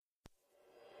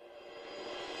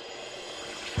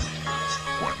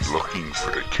Looking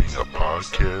for the king of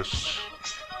podcasts?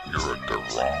 You're at the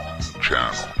wrong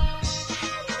channel.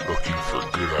 Looking for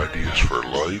good ideas for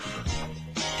life?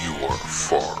 You are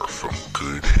far from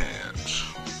good hands.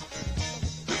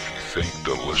 If you think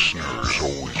the listener is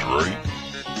always right,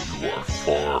 you are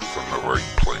far from the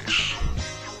right place.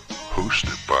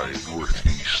 Hosted by a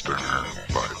Northeasterner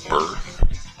by birth,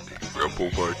 a rebel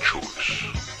by choice.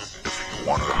 If you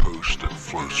want a host that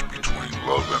floats between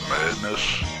love and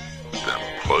madness, then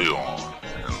play on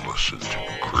and listen to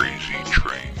Crazy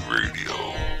Train Radio.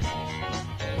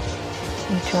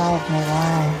 You drive me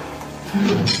wild.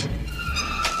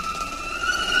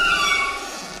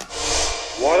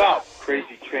 What up,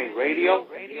 Crazy Train Radio?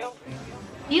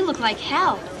 You look like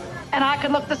hell. And I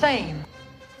can look the same.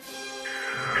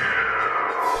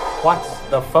 What's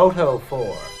the photo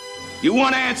for? You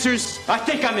want answers? I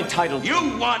think I'm entitled. You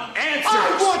want answers?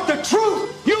 I want the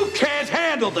truth! You can't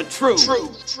handle the truth!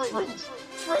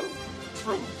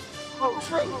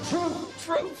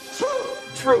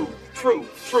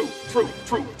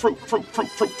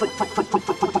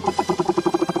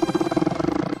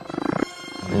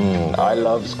 I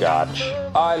love scotch.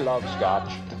 I love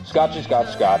scotch. Scotchy,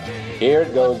 scotch, scotch. Here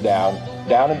it goes down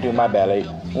into my belly.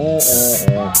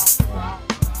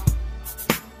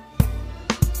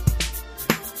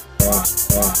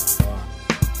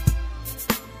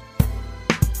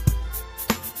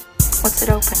 What's it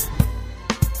open?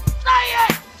 Say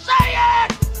it! Say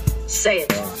it! Say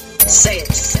it. Say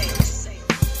it. Say it. Say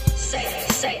it. Say it.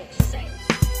 Say it. Say it.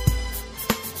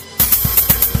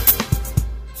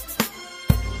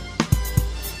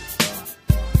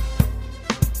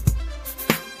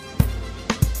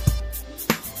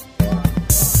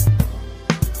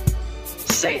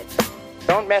 Say it.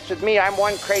 Don't mess with me, I'm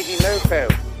one crazy moo-foo.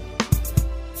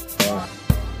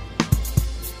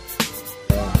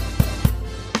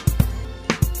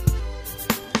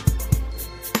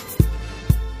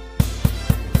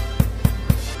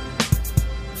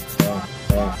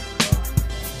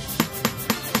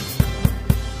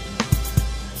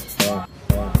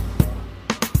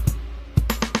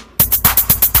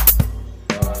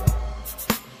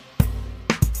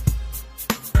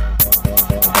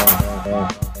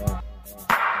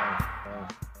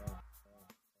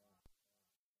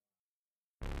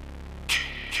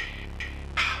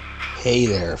 Hey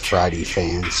there, Friday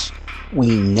fans.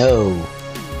 We know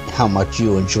how much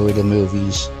you enjoy the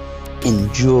movies.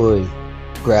 Enjoy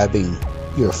grabbing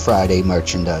your Friday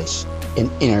merchandise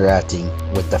and interacting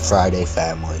with the Friday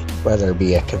family, whether it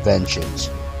be at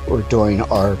conventions or during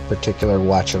our particular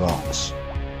watch-alongs.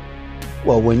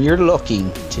 Well, when you're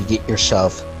looking to get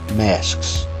yourself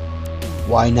masks,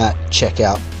 why not check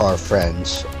out our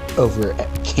friends over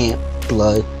at Camp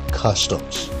Blood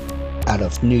Customs out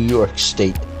of New York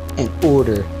State and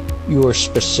order your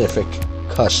specific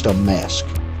custom mask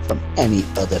from any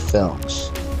of the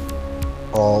films.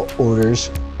 All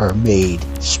orders are made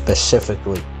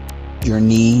specifically. Your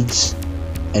needs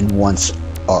and wants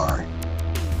are.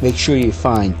 Make sure you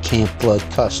find Camp Blood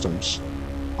Customs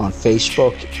on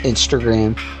Facebook,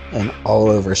 Instagram, and all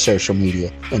over social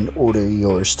media and order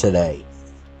yours today.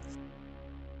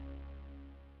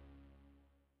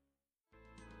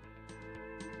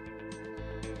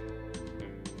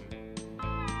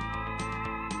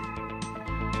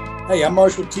 Hey, I'm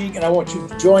Marshall Teague, and I want you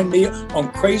to join me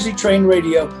on Crazy Train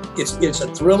Radio. It's a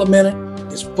thrill a minute.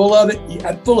 It's full of it.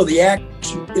 I'm full of the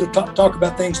action. It'll talk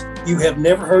about things you have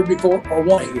never heard before or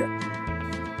want to hear.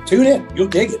 Tune in. You'll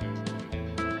dig it.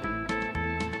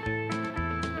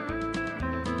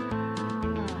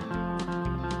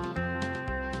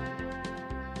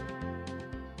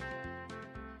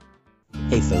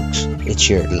 Hey folks, it's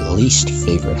your least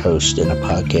favorite host in the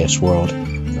podcast world,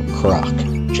 Croc,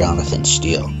 Jonathan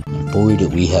Steele. And boy, do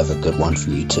we have a good one for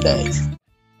you today.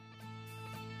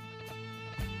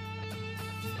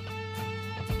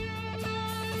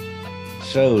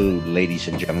 So, ladies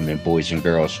and gentlemen, boys and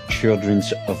girls, children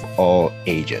of all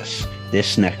ages,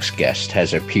 this next guest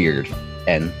has appeared,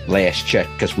 and last check,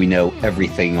 because we know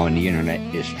everything on the internet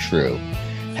is true,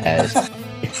 has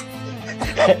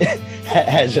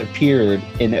appeared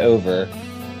in over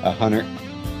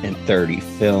 130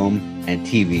 film and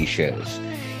TV shows.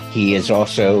 He is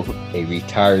also a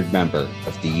retired member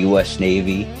of the U.S.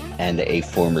 Navy and a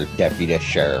former deputy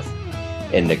sheriff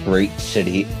in the great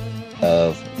city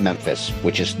of Memphis,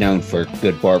 which is known for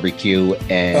good barbecue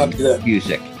and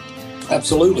music.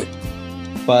 Absolutely.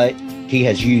 But he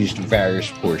has used various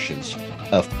portions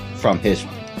from his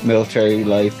military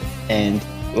life and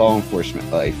law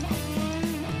enforcement life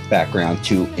background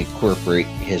to incorporate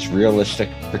his realistic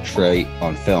portray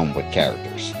on film with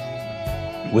characters.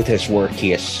 With his work, he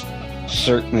has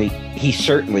He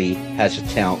certainly has a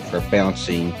talent for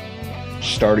balancing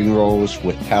starting roles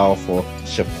with powerful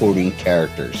supporting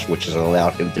characters, which has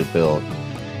allowed him to build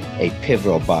a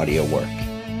pivotal body of work.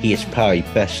 He is probably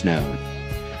best known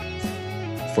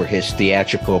for his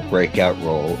theatrical breakout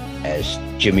role as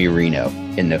Jimmy Reno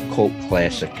in the cult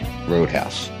classic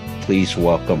Roadhouse. Please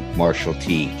welcome Marshall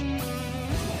Teague.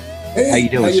 Hey, how you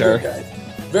doing, sir?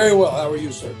 Very well. How are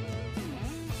you, sir?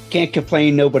 Can't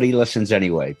complain. Nobody listens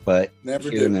anyway, but never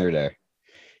here do. And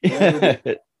there.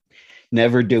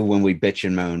 Never do when we bitch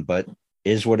and moan, but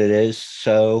is what it is.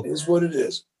 So is what it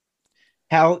is.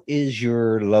 How is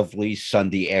your lovely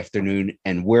Sunday afternoon,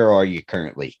 and where are you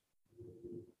currently?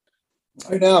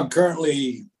 Right now, I'm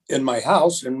currently in my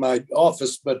house, in my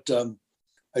office, but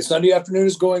my Sunday afternoon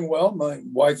is going well. My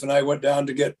wife and I went down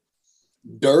to get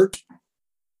dirt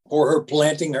for her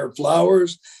planting her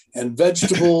flowers and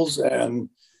vegetables, and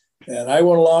I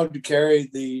went along to carry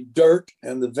the dirt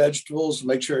and the vegetables and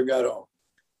make sure I got home.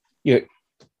 You're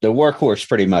the workhorse,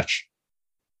 pretty much.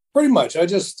 Pretty much. I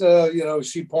just,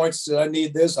 she points that I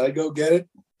need this, I go get it.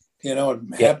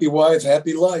 And happy wife,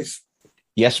 happy life.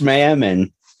 Yes, ma'am,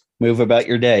 and move about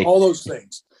your day. All those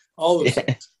things.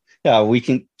 Things. Yeah, we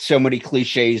can, so many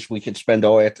cliches, we could spend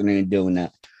all afternoon doing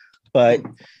that. But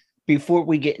before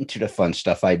we get into the fun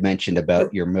stuff, I mentioned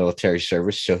about your military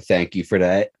service, so thank you for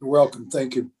that. You're welcome.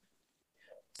 Thank you.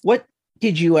 What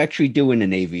did you actually do in the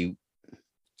Navy?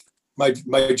 My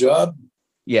job?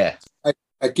 Yeah. I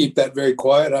keep that very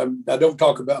quiet. I don't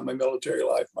talk about my military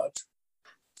life much.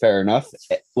 Fair enough.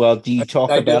 Well, do you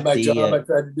talk about my job? I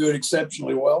tried to do it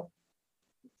exceptionally well.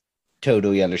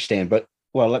 Totally understand. But,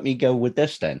 well, let me go with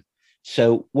this then.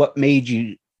 So what made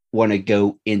you want to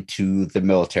go into the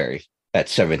military at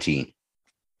 17?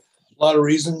 A lot of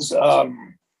reasons.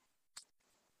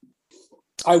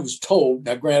 I was told,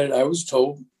 now granted, I was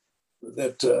told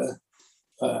that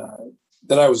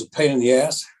I was a pain in the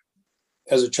ass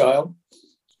as a child,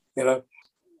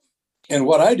 and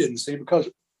what I didn't see, because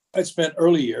I spent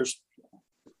early years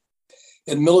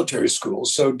in military school.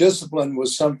 So discipline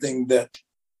was something that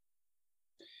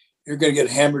you're going to get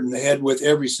hammered in the head with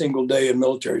every single day in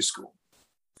military school.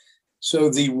 So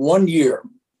the one year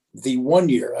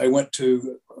I went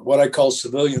to what I call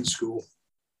civilian school,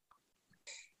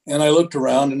 and I looked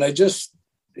around and I just,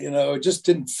 it just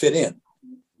didn't fit in.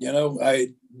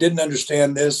 I didn't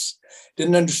understand this,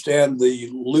 didn't understand the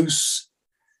loose,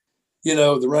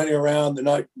 the running around, the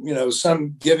not,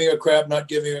 some giving a crap, not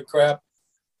giving a crap.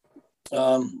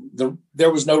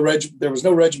 There was no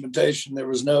regimentation. There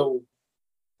was no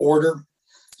order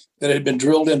that had been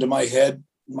drilled into my head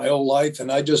my whole life.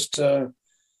 And I just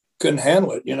couldn't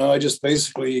handle it. I just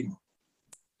basically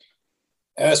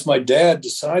asked my dad to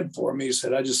sign for me. He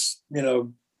said, I just,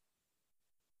 and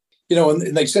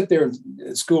they sit there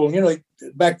in school, and,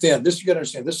 back then, you got to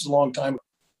understand, this is a long time.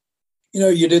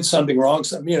 You did something wrong.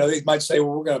 Something, they might say,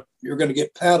 well, you're going to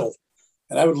get paddled.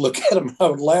 And I would look at them, and I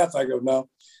would laugh. I go, no,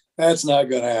 that's not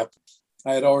going to happen.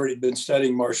 I had already been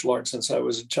studying martial arts since I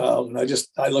was a child. And I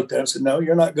looked at him and said, no,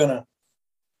 you're not going to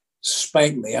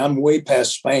spank me. I'm way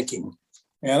past spanking.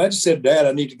 And I just said, Dad,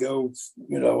 I need to go,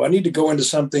 I need to go into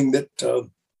something that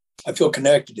I feel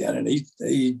connected in. And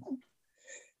he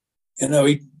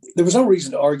there was no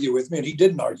reason to argue with me, and he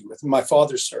didn't argue with me. My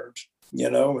father served,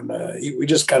 and we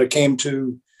just kind of came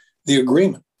to the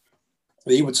agreement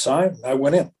that he would sign, and I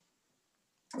went in.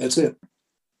 That's it.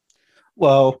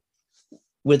 Well,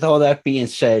 with all that being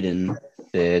said, and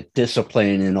the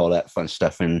discipline and all that fun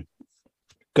stuff, and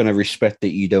going to respect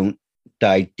that you don't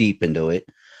dive deep into it,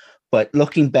 but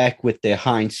looking back with the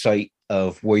hindsight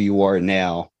of where you are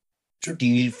now, sure. Do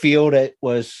you feel that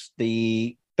was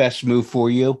the best move for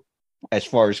you as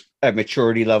far as a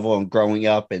maturity level and growing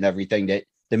up and everything that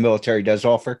the military does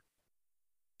offer?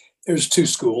 There's two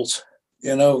schools.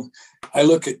 I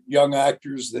look at young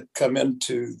actors that come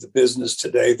into the business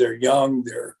today. They're young,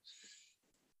 they're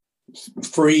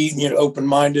free,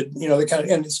 open-minded, they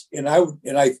kind of, and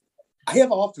I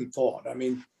have often thought,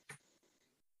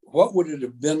 what would it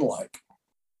have been like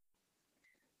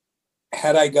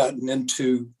had I gotten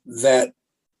into that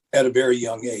at a very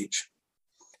young age?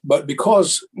 But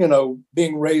because,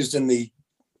 being raised in the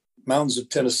mountains of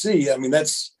Tennessee,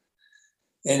 that's,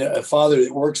 and a father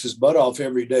that works his butt off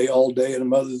every day, all day, and a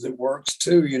mother that works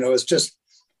too, it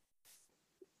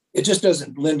just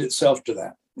doesn't lend itself to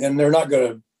that. And they're not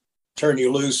going to turn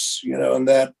you loose, and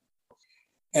that.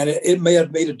 And it may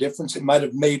have made a difference. It might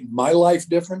have made my life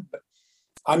different, but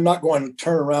I'm not going to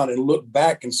turn around and look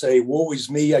back and say, woe is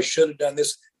me, I should have done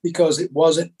this, because it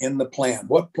wasn't in the plan.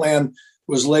 What plan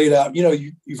was laid out?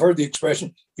 You've heard the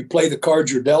expression, you play the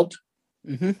cards you're dealt.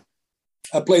 Mm-hmm.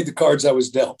 I played the cards I was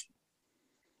dealt.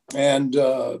 And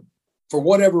for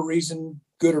whatever reason,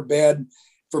 good or bad,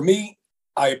 for me,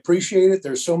 I appreciate it.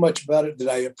 There's so much about it that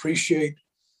I appreciate,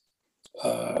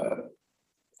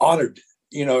 honored,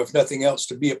 if nothing else,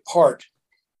 to be a part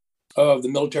of the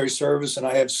military service. And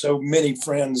I have so many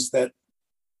friends that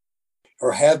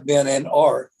have been and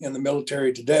are in the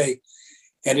military today.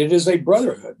 And it is a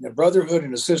brotherhood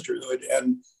and a sisterhood.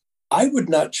 And I would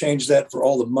not change that for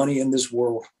all the money in this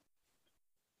world.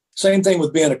 Same thing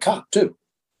with being a cop too.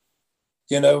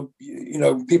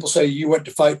 People say you went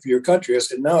to fight for your country. I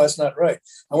said, no, that's not right.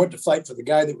 I went to fight for the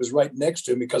guy that was right next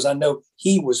to him because I know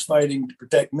he was fighting to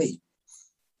protect me,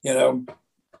 and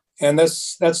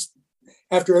that's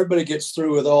after everybody gets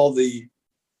through with all the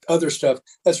other stuff.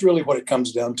 That's really what it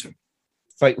comes down to.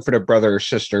 Fighting for the brother or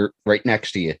sister right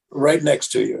next to you. Right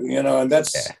next to you, and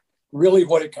that's really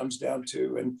what it comes down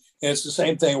to. And it's the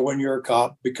same thing when you're a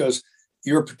cop, because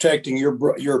you're protecting your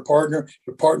partner,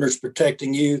 your partner's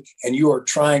protecting you, and you are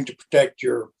trying to protect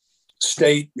your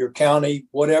state, your county,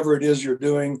 whatever it is you're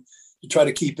doing, you try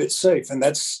to keep it safe. And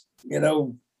that's,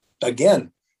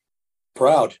 again,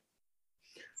 proud.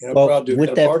 Proud to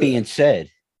with that being said,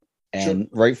 and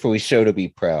rightfully so to be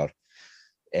proud.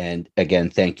 And again,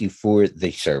 thank you for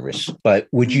the service. But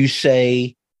would you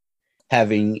say,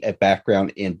 having a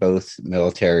background in both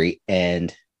military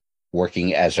and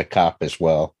working as a cop as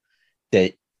well,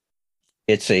 that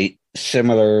it's a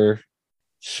similar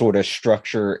sort of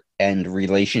structure and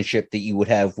relationship that you would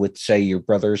have with, say, your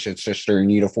brothers and sister in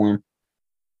uniform?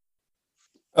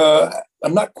 I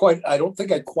don't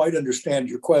think I quite understand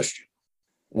your question.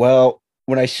 Well,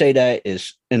 when I say that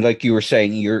is, and like you were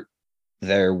saying, you're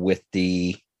there with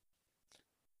the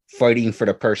fighting for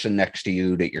the person next to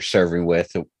you that you're serving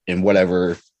with in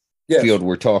whatever field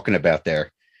we're talking about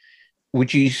there.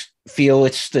 Would you feel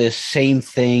it's the same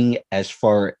thing as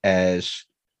far as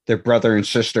their brother and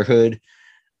sisterhood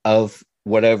of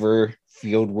whatever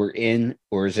field we're in,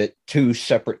 or is it two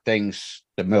separate things,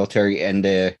 the military and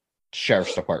the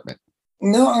sheriff's department?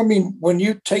 No, I mean, when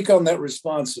you take on that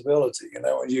responsibility, and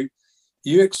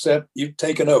you accept, you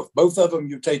take an oath, both of them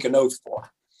you take an oath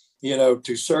for,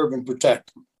 to serve and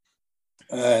protect.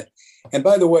 And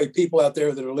by the way, people out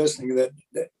there that are listening, that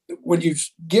when you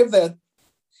give that,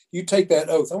 you take that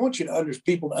oath, I want you to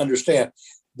people to understand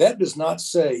that does not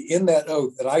say in that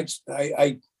oath that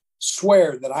I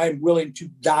swear that I'm willing to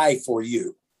die for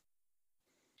you.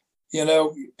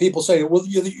 People say, well,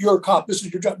 you're a cop, this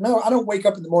is your job. No, I don't wake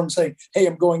up in the morning saying, hey,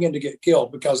 I'm going in to get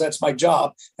killed because that's my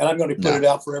job and I'm going to put it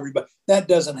out for everybody. That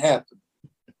doesn't happen.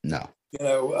 No.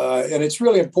 And it's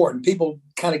really important. People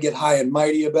kind of get high and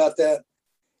mighty about that,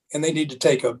 and they need to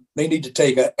take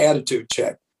an attitude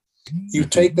check. You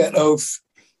take that oath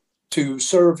to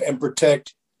serve and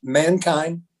protect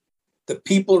mankind, the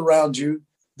people around you,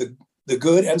 the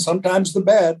good and sometimes the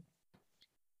bad,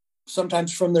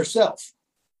 sometimes from their self.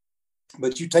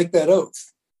 But you take that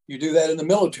oath. You do that in the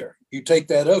military. You take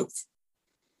that oath.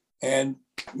 And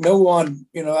no one,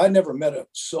 I never met a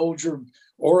soldier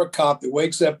or a cop that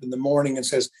wakes up in the morning and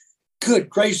says, good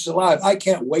gracious alive, I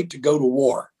can't wait to go to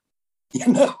war. They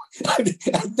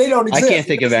don't exist. I can't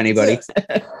think of anybody.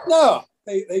 No.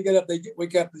 They get up,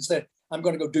 wake up and say, I'm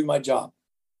going to go do my job.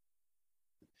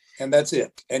 And that's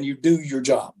it. And you do your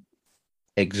job.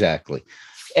 Exactly.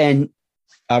 And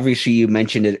obviously you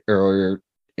mentioned it earlier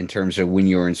in terms of when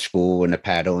you were in school and the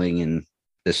paddling and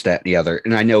this, that, and the other.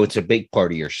 And I know it's a big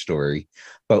part of your story,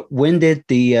 but when did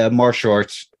the martial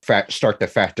arts start to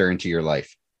factor into your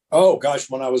life? Oh, gosh,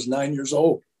 when I was 9 years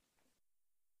old.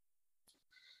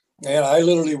 And I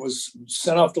literally was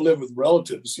sent off to live with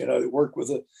relatives, that worked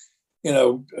with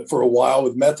for a while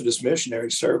with Methodist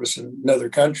missionary service in another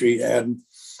country, and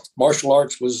martial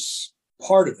arts was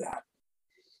part of that.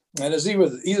 And as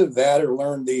either that or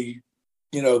learn the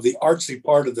artsy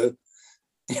part of the,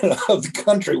 of the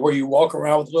country where you walk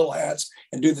around with little hats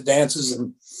and do the dances.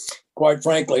 And quite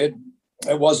frankly,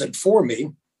 it wasn't for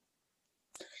me.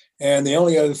 And the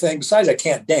only other thing besides, I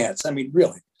can't dance. I mean,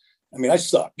 really, I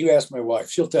suck. You ask my wife,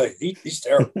 she'll tell you he's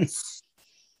terrible.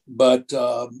 But,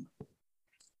 I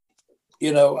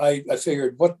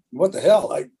figured, what the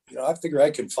hell? I figured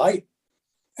I can fight.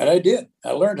 And I did.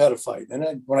 I learned how to fight.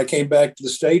 And when I came back to the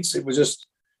States, it was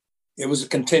a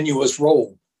continuous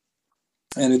role.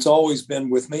 And it's always been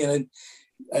with me. And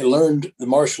I learned the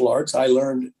martial arts. I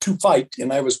learned to fight,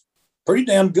 and I was pretty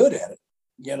damn good at it.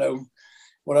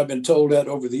 What I've been told that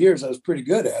over the years, I was pretty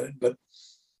good at it. But,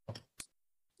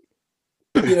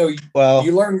 you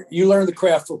learn the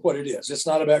craft for what it is. It's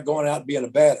not about going out and being a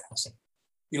badass.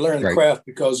 You learn the craft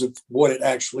because of what it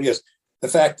actually is. The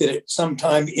fact that at some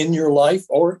time in your life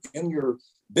or in your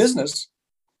business,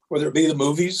 whether it be the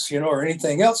movies, or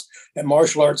anything else. And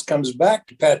martial arts comes back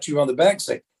to pat you on the back and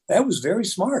say, that was very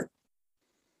smart.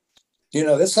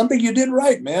 That's something you did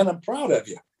right, man. I'm proud of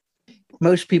you.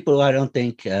 Most people, I don't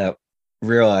think,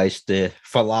 realize the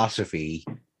philosophy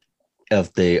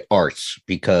of the arts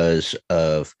because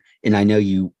of, and I know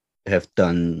you have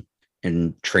done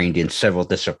and trained in several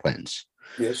disciplines.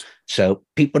 Yes. So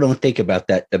people don't think about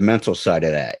that, the mental side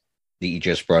of that you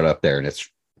just brought up there. And it's.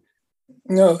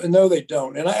 No, they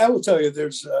don't. And I will tell you,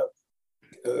 there's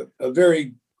a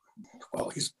very,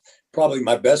 he's probably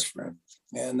my best friend,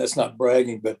 and that's not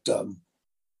bragging, but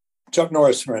Chuck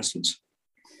Norris, for instance,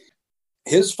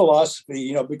 his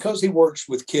philosophy, because he works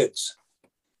with kids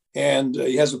and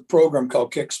he has a program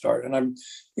called Kickstart, and I'm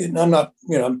not,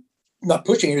 I'm not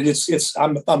pushing it.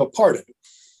 I'm a part of it.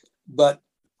 But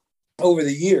over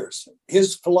the years,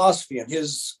 his philosophy and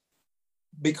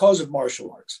because of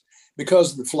martial arts,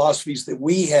 because of the philosophies that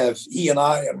we have, he and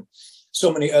I and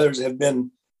so many others have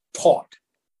been taught,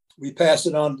 we pass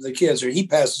it on to the kids, or he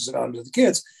passes it on to the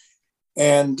kids.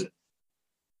 And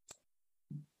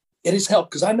it has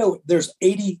helped, because I know there's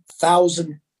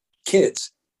 80,000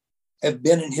 kids have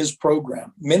been in his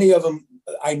program. Many of them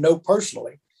I know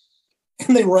personally,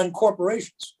 and they run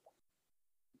corporations.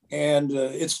 And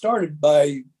it started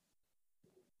by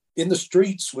in the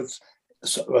streets with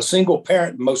a single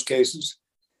parent in most cases,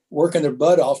 working their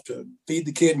butt off to feed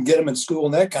the kid and get them in school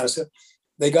and that kind of stuff.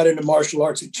 They got into martial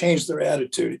arts. It changed their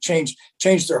attitude. It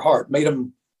changed their heart, made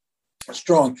them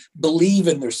strong, believe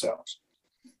in themselves.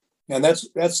 And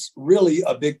that's really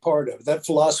a big part of it. That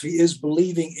philosophy is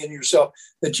believing in yourself,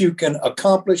 that you can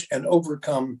accomplish and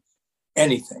overcome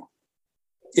anything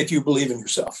if you believe in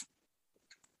yourself.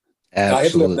 Absolutely. I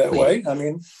have lived that way. I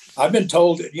mean, I've been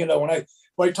told that,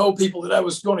 when I told people that I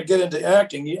was going to get into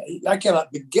acting, I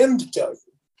cannot begin to tell you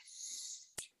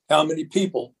how many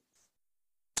people,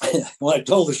 when I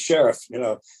told the sheriff,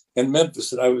 in Memphis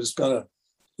that I was going to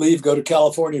leave, go to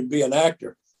California and be an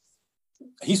actor,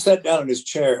 he sat down in his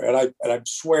chair, and I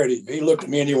swear to you, he looked at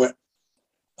me and he went,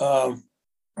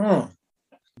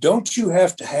 don't you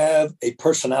have to have a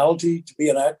personality to be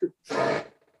an actor?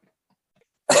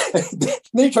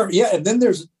 Then he turned, yeah, and then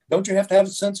don't you have to have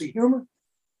a sense of humor?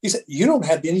 He said, you don't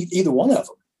have either one of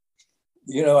them.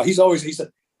 He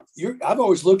said, I've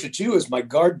always looked at you as my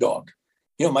guard dog,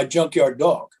 my junkyard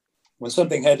dog. When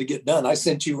something had to get done, I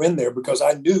sent you in there because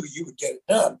I knew you would get it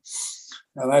done.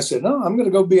 And I said, no, I'm going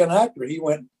to go be an actor. He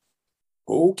went,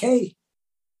 okay.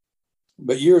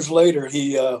 But years later,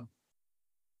 he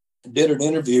did an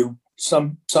interview,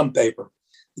 some paper,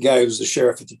 the guy who was the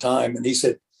sheriff at the time. And he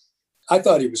said, I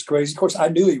thought he was crazy. Of course, I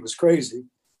knew he was crazy,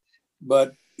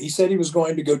 but he said he was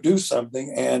going to go do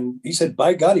something. And he said,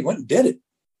 by God, he went and did it.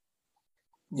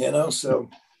 So,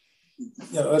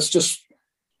 that's just,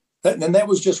 and that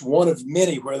was just one of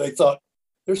many where they thought,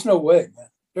 there's no way, man.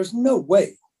 There's no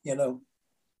way,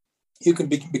 you can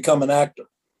become an actor.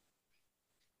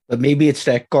 But maybe it's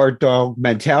that guard dog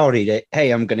mentality that,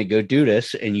 hey, I'm going to go do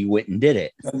this, and you went and did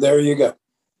it. And there you go.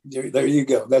 There you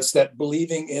go. That's that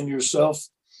believing in yourself,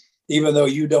 even though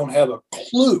you don't have a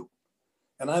clue.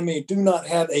 And I mean, do not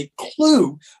have a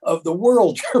clue of the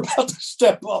world you're about to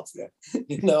step off in.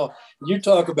 You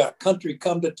talk about country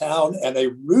come to town and a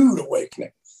rude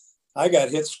awakening. I got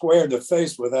hit square in the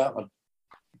face with that one.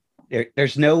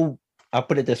 There's no, I'll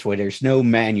put it this way, there's no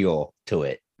manual to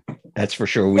it. That's for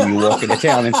sure. When you walk into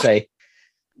town and say,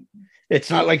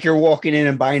 it's not like you're walking in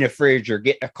and buying a fridge or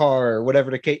getting a car or whatever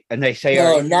the case, and they say,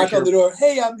 no, knock on the door.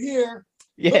 Hey, I'm here.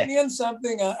 Yeah. Put me in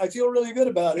something. I feel really good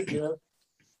about it.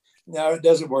 No, it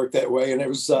doesn't work that way. And it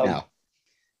was, no.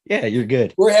 Yeah, you're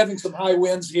good. We're having some high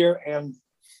winds here, and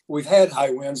we've had high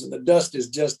winds, and the dust is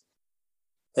just,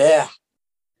 yeah.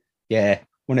 Yeah,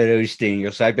 one of those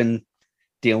things. I've been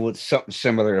dealing with something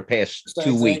similar the past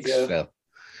 2 weeks. Yeah. So,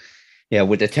 yeah,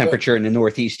 with the temperature in the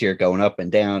Northeast here going up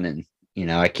and down, and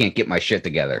I can't get my shit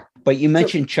together. But you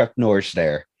mentioned Chuck Norris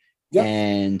there,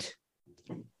 and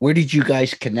where did you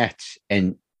guys connect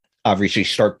and obviously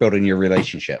start building your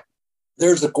relationship?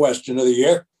 There's the question of the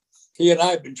year. He and I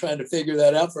have been trying to figure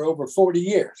that out for over 40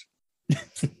 years.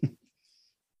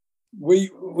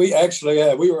 we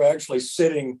were actually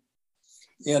sitting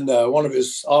in one of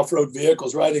his off-road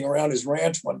vehicles riding around his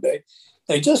ranch one day.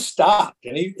 And he just stopped,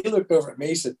 and he looked over at me.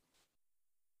 He said,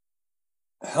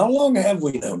 how long have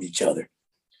we known each other?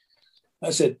 I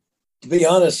said, to be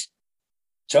honest,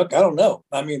 Chuck, I don't know.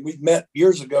 I mean, we met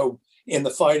years ago in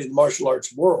the fight in the martial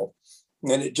arts world,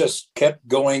 and it just kept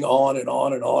going on and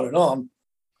on and on and on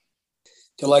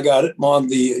till I got it on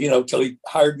till he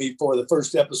hired me for the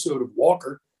first episode of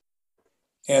Walker,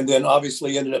 and then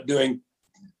obviously ended up doing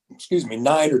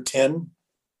 9 or 10,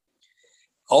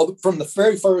 all from the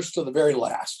very first to the very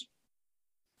last.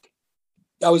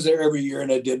 I was there every year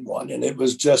and I did one. And it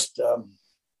was just,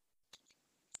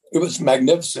 it was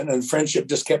magnificent. And friendship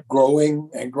just kept growing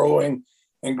and growing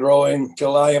and growing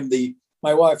till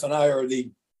my wife and I are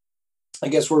I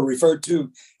guess we're referred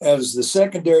to as the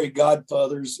secondary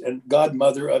godfathers and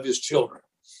godmother of his children.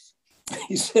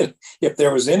 He said, if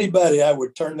there was anybody I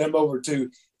would turn them over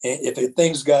to, if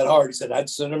things got hard, he said, I'd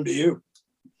send them to you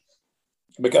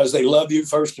because they love you,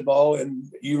 first of all,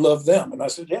 and you love them. And I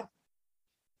said, yeah.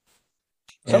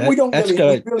 So Yeah, we don't that's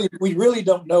really, good. we really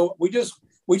don't know. We just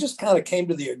kind of came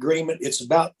to the agreement.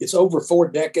 It's over 4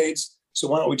 decades. So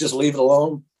why don't we just leave it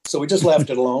alone? So we just left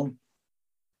it alone.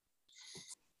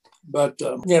 But,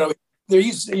 I've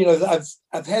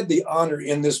had the honor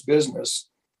in this business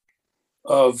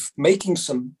of making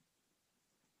some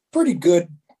pretty good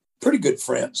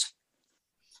friends.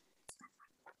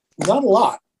 Not a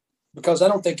lot, because I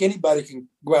don't think anybody can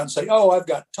go out and say, oh, I've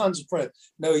got tons of friends.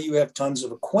 No, you have tons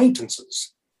of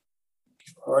acquaintances,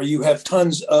 or you have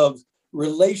tons of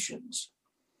relations.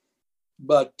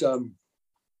 But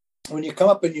when you come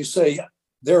up and you say,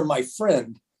 they're my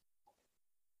friend,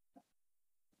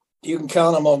 you can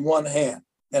count them on one hand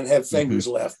and have fingers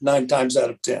left 9 times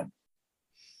out of 10.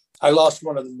 I lost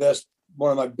one of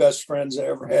my best friends I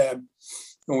ever had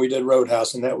when we did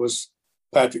Roadhouse, and that was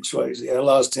Patrick Swayze. I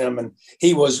lost him, and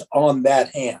he was on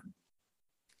that hand.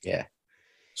 Yeah.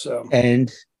 So,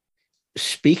 and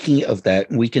speaking of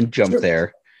that, we can jump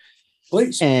there.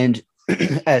 Please. And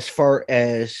as far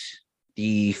as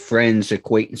the friends,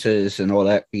 acquaintances, and all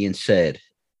that being said,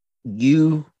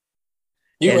 you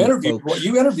interviewed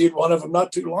one of them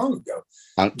not too long ago.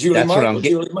 Julie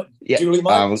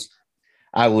Michaels.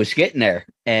 I was getting there.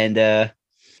 And,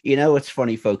 it's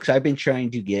funny, folks. I've been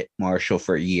trying to get Marshall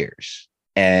for years.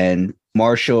 And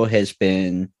Marshall has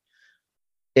been,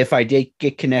 if I did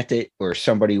get connected or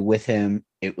somebody with him,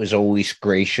 it was always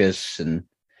gracious and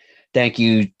thank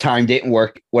you. Time didn't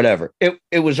work, whatever.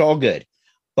 It was all good.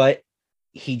 But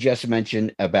he just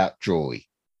mentioned about Julie.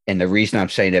 And the reason I'm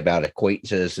saying about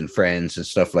acquaintances and friends and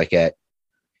stuff like that.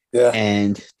 Yeah.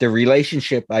 And the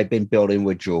relationship I've been building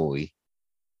with Julie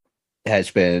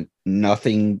has been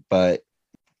nothing but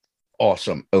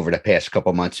awesome over the past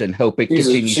couple months, and hope it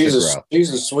continues to grow.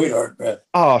 She's a sweetheart, man.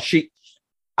 Oh,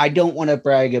 I don't want to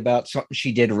brag about something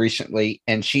she did recently.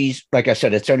 And she's, like I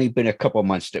said, it's only been a couple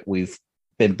months that we've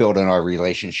been building our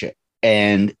relationship.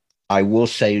 And I will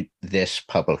say this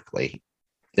publicly,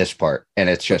 this part, and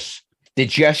it's just the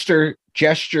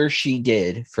gesture she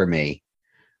did for me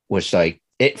was like,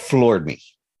 it floored me.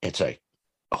 It's like,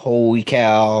 holy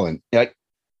cow. And like,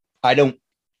 I'm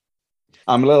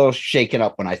a little shaken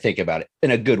up when I think about it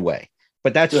in a good way,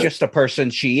 but that's just the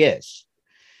person she is.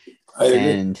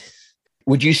 And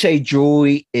would you say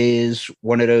Julie is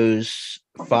one of those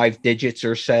 5 digits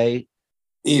or say,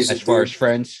 easy, as far as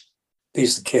friends?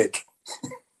 Piece of cake.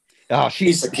 Oh,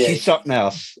 she's something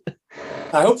else.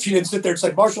 I hope she didn't sit there and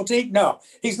say, Marshall Teague, no,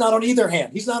 he's not on either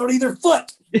hand. He's not on either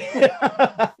foot.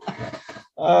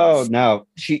 Oh, no.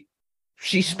 She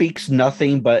speaks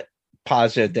nothing but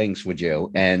positive things with you.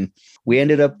 And we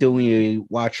ended up doing a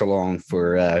watch along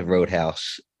for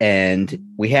Roadhouse,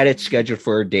 and we had it scheduled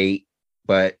for a date,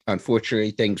 but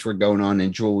unfortunately things were going on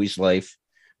in Julie's life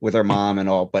with her mom and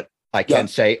all, but I can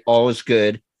say all is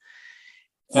good.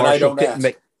 And Marshall, I don't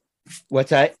ask. What's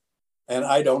that? And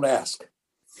I don't ask.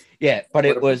 Yeah, but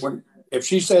it was. If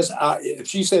she says,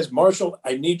 Marshall,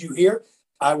 I need you here,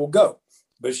 I will go.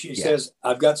 But she says,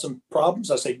 I've got some problems.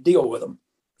 I say, deal with them.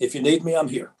 If you need me, I'm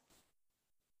here.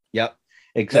 Yep,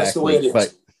 exactly. That's the way it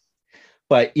is.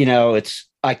 But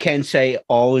I can say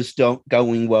all is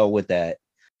going well with that.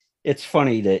 It's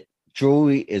funny that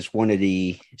Julie is one of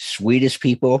the sweetest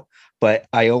people, but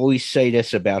I always say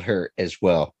this about her as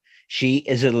well. She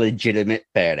is a legitimate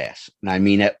badass. And I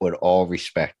mean that with all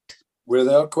respect.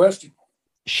 Without question.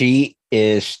 She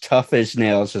is tough as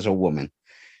nails as a woman.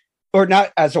 Or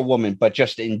not as a woman, but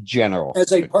just in general.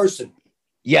 As a person.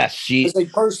 Yes. As a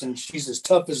person, she's as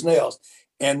tough as nails.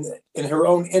 And in her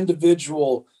own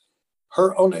individual,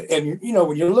 and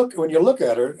when you look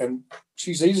at her, and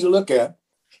she's easy to look at,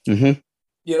 you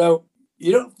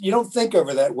don't think of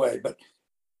her that way. But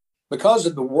because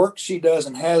of the work she does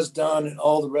and has done and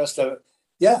all the rest of it,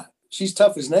 she's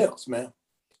tough as nails, man.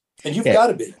 And you've got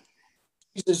to be.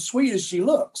 She's as sweet as she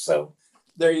looks. So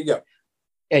there you go.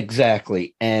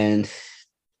 Exactly. And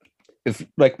if,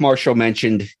 like Marshall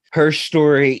mentioned, her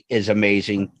story is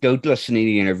amazing. Go listen to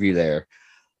the interview there.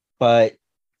 But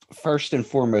first and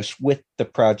foremost, with the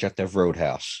project of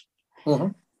Roadhouse,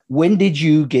 when did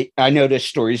you get, I know this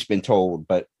story's been told,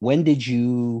 but when did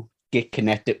you get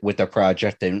connected with the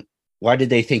project, and why did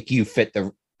they think you fit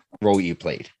the role you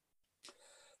played?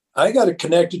 I got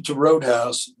connected to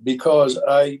Roadhouse because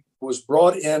I was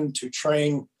brought in to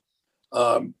train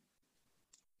Mel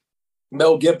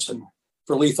Gibson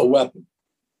for Lethal Weapon.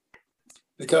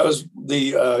 Because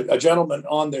a gentleman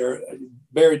on there,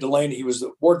 Barry Delaney, he was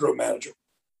the wardrobe manager.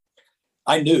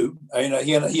 I knew,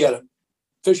 he had a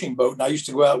fishing boat, and I used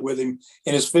to go out with him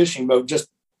in his fishing boat just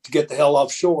to get the hell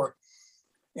offshore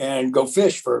and go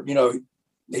fish for,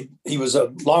 he was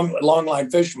a long line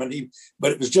fisherman,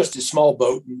 but it was just a small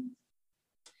boat,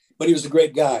 but he was a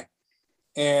great guy.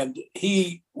 And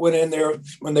he went in there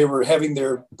when they were having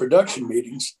their production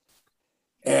meetings,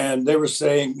 and they were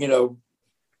saying,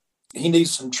 he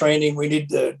needs some training. We need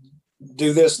to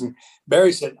do this. And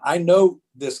Barry said, I know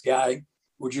this guy.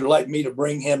 Would you like me to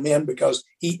bring him in? Because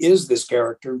he is this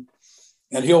character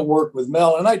and he'll work with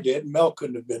Mel. And I did. Mel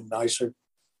couldn't have been nicer.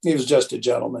 He was just a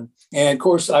gentleman. And of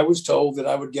course, I was told that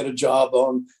I would get a job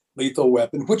on Lethal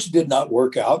Weapon, which did not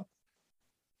work out.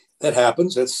 That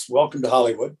happens. That's welcome to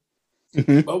Hollywood.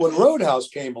 Mm-hmm. But when Roadhouse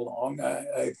came along,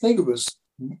 I think it was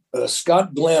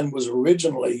Scott Glenn was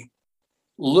originally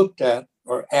looked at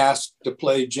or asked to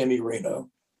play Jimmy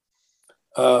Reno.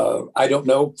 I don't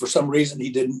know, for some reason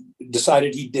he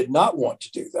decided he did not want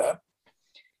to do that.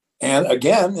 And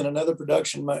again, in another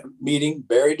production meeting,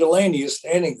 Barry Delaney is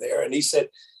standing there and he said,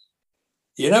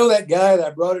 that guy that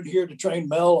I brought in here to train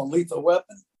Mel on Lethal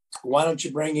Weapon, why don't you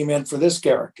bring him in for this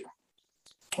character?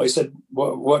 Well, he said,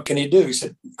 what can he do? He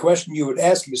said, the question you would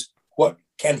ask is, what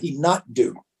can he not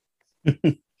do?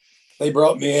 They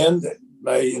brought me in.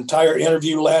 My entire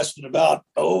interview lasted about,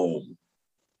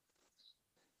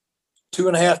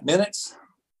 2.5 minutes.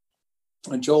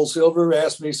 And Joel Silver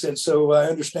asked me, he said, so I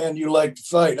understand you like to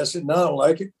fight. I said, no, I don't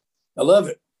like it. I love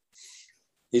it.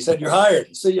 He said, you're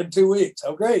hired. See you in 2 weeks.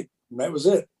 Oh, great. And that was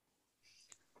it.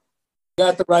 You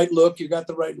got the right look.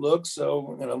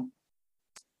 So,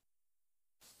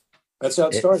 that's how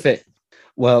it started. Fit.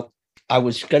 Well, I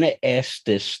was going to ask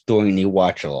this during the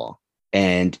watch along.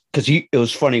 And because it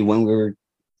was funny when we were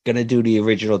going to do the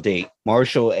original date,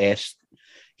 Marshall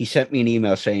he sent me an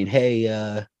email saying, hey,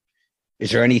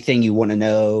 is there anything you want to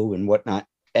know and whatnot?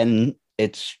 And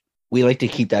we like to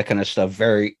keep that kind of stuff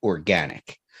very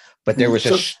organic. But there was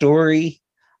a story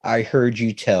I heard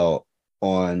you tell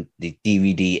on the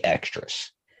DVD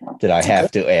extras that I have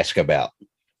to ask about.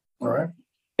 All right.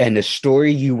 And the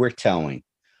story you were telling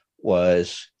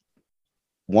was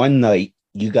one night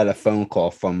you got a phone call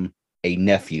from a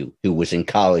nephew who was in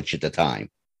college at the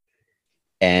time.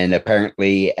 And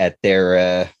apparently at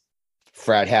their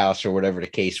frat house or whatever the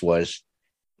case was,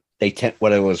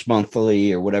 whether it was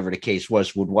monthly or whatever the case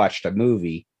was, would watch the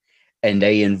movie, and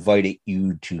they invited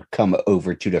you to come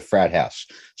over to the frat house.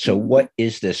 So what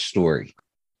is this story?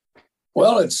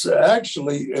 Well, it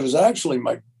was actually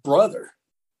my brother,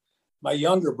 my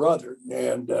younger brother.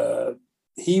 And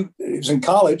he was in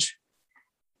college,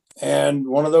 and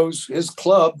one of those, his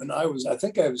club, and I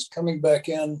think I was coming back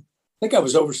in, I think I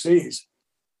was overseas.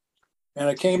 And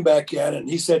I came back in and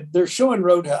he said, they're showing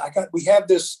Roadhouse. We have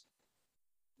this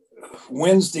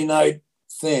Wednesday night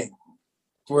thing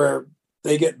where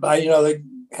they get by, they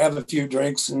have a few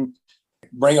drinks and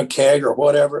bring a keg or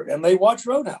whatever, and they watch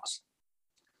Roadhouse.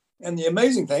 And the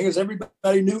amazing thing is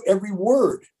everybody knew every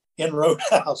word in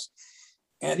Roadhouse.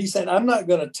 And he said, I'm not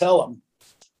going to tell them,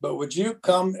 but would you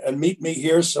come and meet me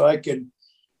here so I could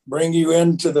bring you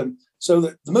into so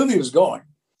that the movie was going.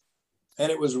 And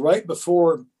it was right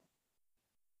before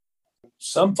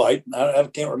some fight. I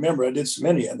can't remember. I did so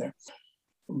many in there.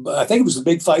 But I think it was a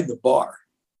big fight in the bar.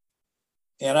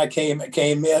 And I came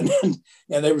in and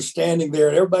they were standing there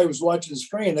and everybody was watching the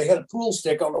screen. They had a pool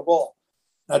stick on the wall.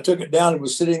 I took it down and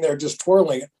was sitting there just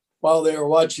twirling it while they were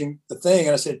watching the thing.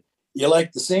 And I said, you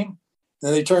like the scene?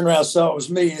 And they turned around and saw it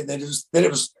was me. And then it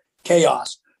was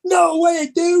chaos. No way,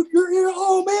 dude, you're here.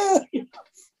 Oh, man.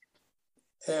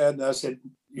 And I said,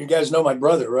 you guys know my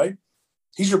brother, right?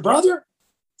 He's your brother?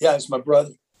 Yeah, it's my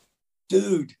brother.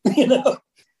 Dude,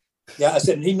 Yeah, I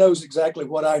said, and he knows exactly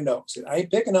what I know. I said, I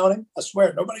ain't picking on him. I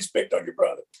swear, nobody's picked on your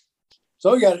brother.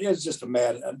 So it was just a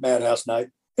madhouse night.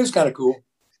 It was kind of cool.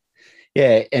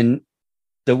 Yeah, and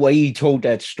the way you told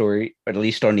that story, at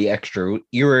least on the extra,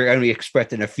 you were only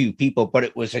expecting a few people, but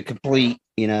it was a complete,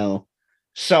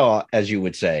 saw, as you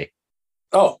would say.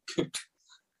 Oh,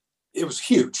 it was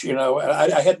huge.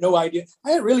 I had no idea.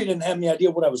 I really didn't have any idea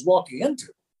what I was walking into.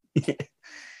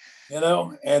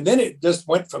 And then it just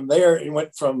went from there. It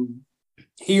went from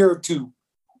here to,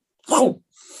 whoa.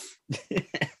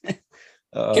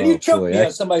 Can you choke me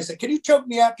out? Somebody said, can you choke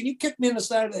me out? Can you kick me in the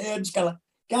side of the head? It's kind of like,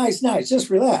 guys, nice. Just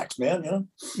relax, man. You know.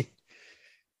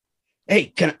 Hey,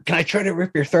 can I try to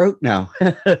rip your throat now?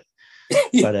 But,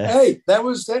 hey,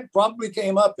 that probably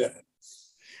came up in it.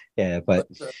 Yeah, but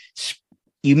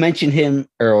you mentioned him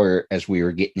earlier as we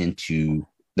were getting into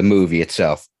the movie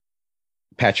itself,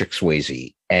 Patrick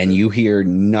Swayze, and you hear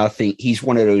nothing. He's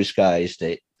one of those guys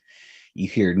that you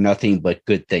hear nothing but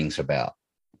good things about.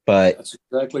 But that's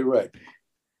exactly right.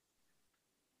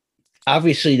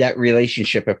 Obviously, that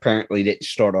relationship apparently didn't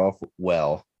start off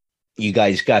well. You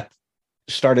guys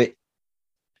started,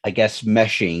 I guess,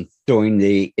 meshing during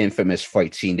the infamous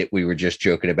fight scene that we were just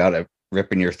joking about, of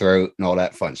ripping your throat and all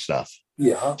that fun stuff.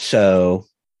 Yeah. So,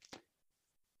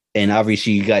 and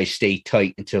obviously you guys stayed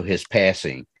tight until his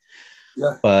passing.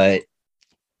 Yeah. But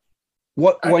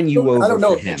what won you over? I don't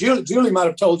know. For him? Julie might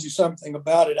have told you something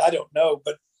about it. I don't know,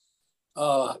 but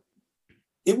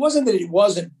it wasn't that it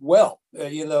wasn't well.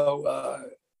 I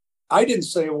didn't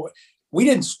say we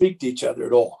didn't speak to each other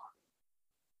at all.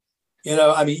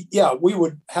 I mean, yeah, we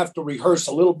would have to rehearse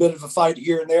a little bit of a fight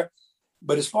here and there,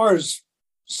 but as far as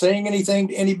saying anything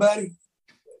to anybody,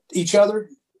 each other,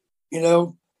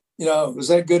 was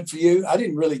that good for you? I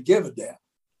didn't really give a damn.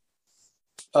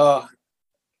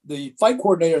 The fight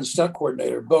coordinator and stunt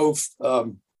coordinator both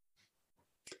kind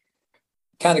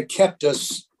of kept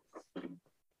us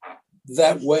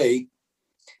that way,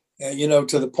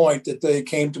 to the point that they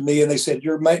came to me and they said,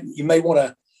 you may want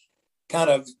to kind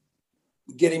of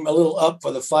get him a little up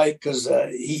for the fight because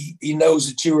he knows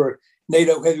that you were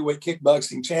NATO heavyweight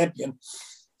kickboxing champion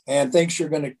and thinks you're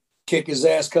going to kick his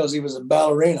ass because he was a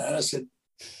ballerina. And I said,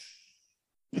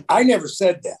 I never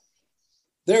said that.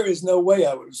 There is no way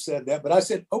I would have said that. But I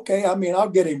said, okay, I mean, I'll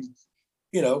get him,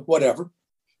 whatever.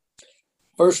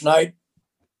 First night,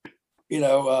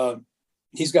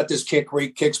 he's got this kick where he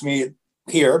kicks me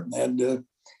here, and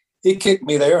he kicked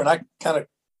me there, and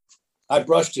I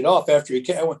brushed it off after he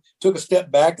took a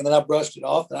step back, and then I brushed it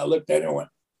off, and I looked at it and went,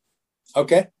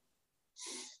 okay.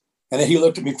 And then he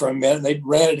looked at me for a minute, and they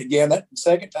ran it again. That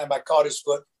second time I caught his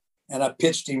foot, and I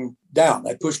pitched him down.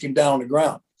 I pushed him down on the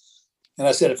ground. And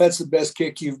I said, if that's the best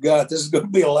kick you've got, this is going to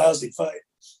be a lousy fight.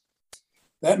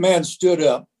 That man stood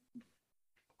up.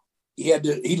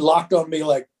 He locked on me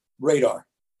like radar.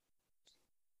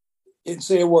 Didn't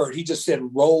say a word. He just said,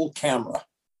 roll camera.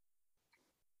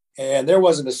 And there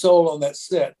wasn't a soul on that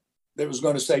set that was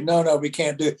going to say, no, we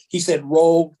can't do it. He said,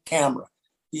 roll camera.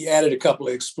 He added a couple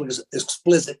of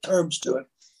explicit terms to it.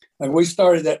 And we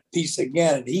started that piece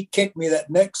again, and he kicked me that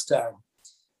next time.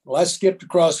 Well, I skipped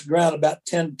across the ground about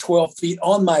 10, 12 feet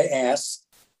on my ass,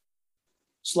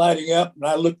 sliding up, and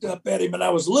I looked up at him, and I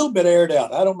was a little bit aired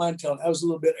out. I don't mind telling you, I was a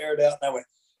little bit aired out, and I went,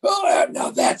 oh,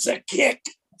 now that's a kick.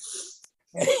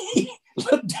 And he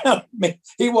looked down at me.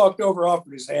 He walked over,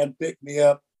 offered his hand, picked me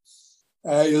up.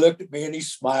 He looked at me, and he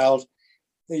smiled.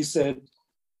 He said,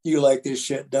 you like this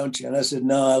shit, don't you? And I said,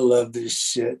 no, I love this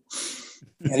shit.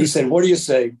 And he said, what do you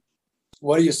say?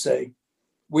 What do you say?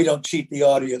 We don't cheat the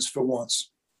audience for once.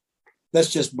 Let's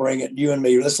just bring it, you and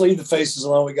me. Let's leave the faces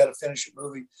alone. We got to finish the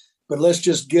movie. But let's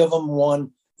just give them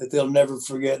one that they'll never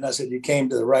forget. And I said, you came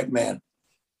to the right man.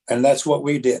 And that's what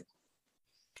we did.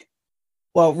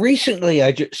 Well, recently,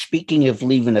 speaking of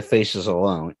leaving the faces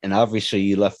alone, and obviously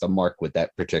you left a mark with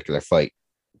that particular fight,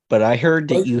 but I heard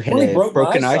that you had a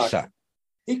broken eye socket.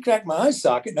 He cracked my eye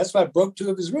socket. And that's why I broke 2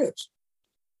 of his ribs.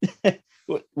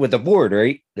 With a board,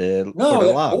 right? No,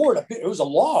 that board. It was a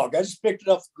log. I just picked it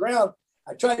off the ground.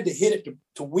 I tried to hit it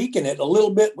to weaken it a little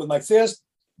bit with my fist.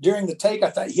 During the take, I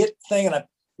thought hit the thing and I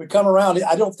would come around.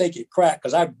 I don't think it cracked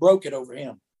because I broke it over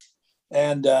him.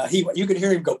 And you could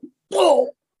hear him go, boom,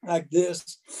 like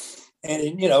this.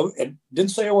 And, and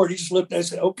didn't say a word. He just looked at it and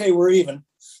said, okay, we're even.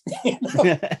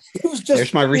 It was just.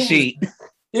 There's my receipt.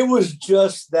 It was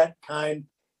just that kind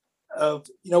of,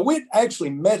 we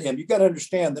actually met him. You got to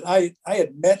understand that I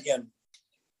had met him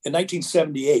in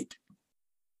 1978.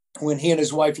 When he and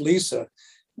his wife, Lisa,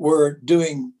 were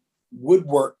doing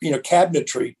woodwork,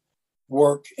 cabinetry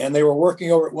work, and they were working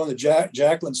over at one of the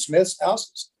Jacqueline Smith's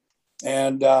houses.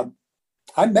 And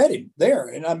I met him there,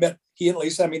 and I met he and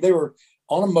Lisa. I mean, they were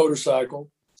on a motorcycle.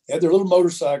 They had their little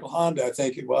motorcycle, Honda, I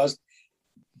think it was.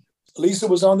 Lisa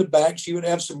was on the back. She would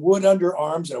have some wood under her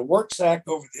arms and a work sack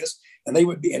over this, and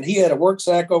he had a work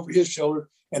sack over his shoulder,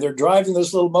 and they're driving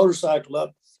this little motorcycle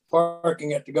up,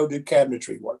 parking it to go do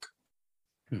cabinetry work.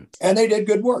 And they did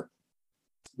good work,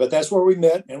 but that's where we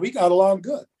met, and we got along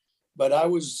good. But I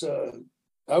was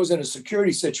in a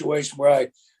security situation where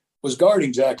I was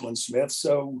guarding Jacqueline Smith,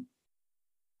 so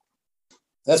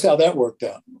that's how that worked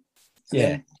out.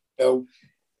 Yeah. And,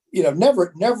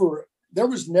 never there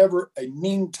was never a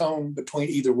mean tone between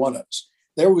either one of us.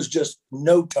 There was just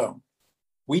no tone.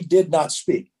 We did not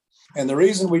speak. And the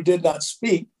reason we did not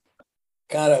speak,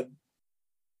 kind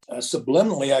of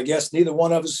subliminally, I guess, neither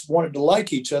one of us wanted to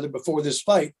like each other before this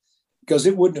fight, because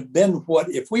it wouldn't have been what,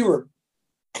 if we were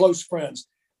close friends,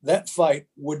 that fight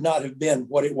would not have been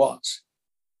what it was.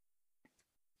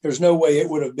 There's no way it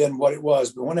would have been what it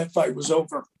was. But when that fight was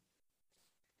over,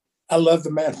 I loved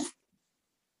the man.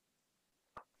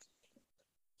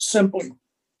 Simply,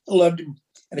 I loved him,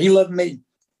 and he loved me.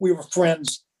 We were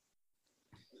friends.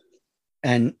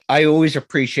 And I always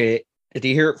appreciate it. To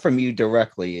hear it from you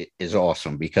directly is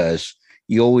awesome, because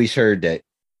you always heard that,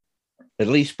 at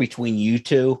least between you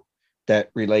two,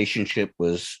 that relationship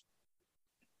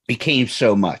became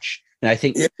so much. And I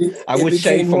think I would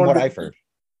say from what I've heard.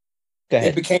 Go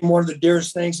ahead. It became one of the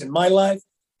dearest things in my life.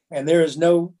 And there is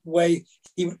no way,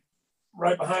 even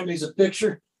right behind me is a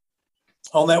picture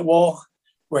on that wall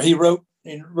where he wrote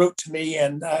to me,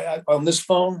 and I on this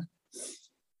phone,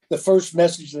 the first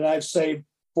message that I've saved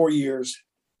for years,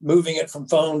 moving it from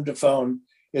phone to phone,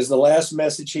 is the last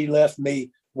message he left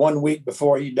me 1 week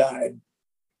before he died.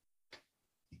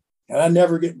 And I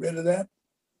never get rid of that.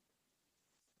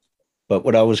 But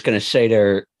what I was going to say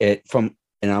there, and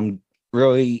I'm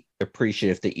really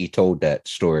appreciative that you told that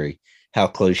story, how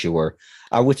close you were.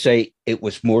 I would say it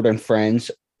was more than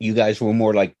friends. You guys were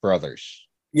more like brothers.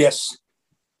 Yes,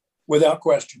 without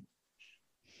question.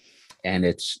 And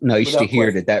it's nice to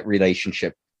hear that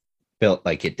relationship built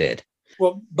like it did.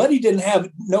 Well, Buddy he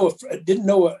didn't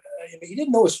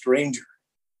know a stranger.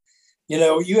 You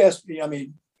know, you asked me, I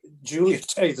mean, Julie will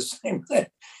tell you the same thing.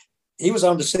 He was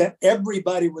on the set.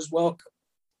 Everybody was welcome.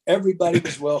 Everybody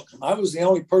was welcome. I was the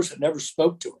only person that never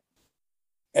spoke to him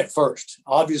at first.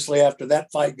 Obviously, after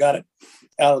that fight got it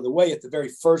out of the way at the very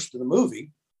first of the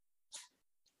movie,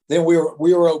 then we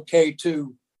were okay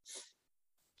to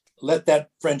let that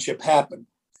friendship happen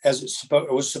as it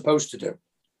was supposed to do.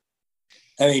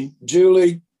 I mean,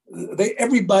 Julie,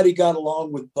 everybody got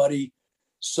along with Buddy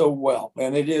so well,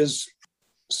 and it is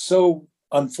so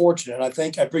unfortunate.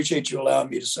 I appreciate you allowing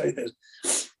me to say this.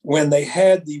 When they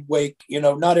had the wake, you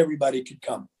know, not everybody could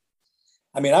come.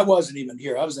 I mean, I wasn't even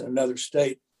here. I was in another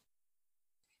state,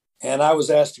 and I was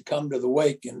asked to come to the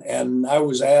wake, and I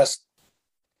was asked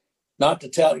not to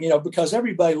tell, you know, because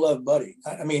everybody loved Buddy.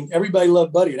 I mean, everybody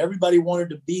loved Buddy, and everybody wanted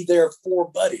to be there for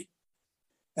Buddy.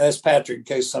 And that's Patrick, in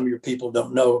case some of your people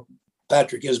don't know,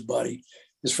 Patrick is Buddy.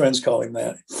 His friends call him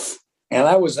that. And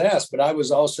I was asked, but I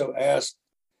was also asked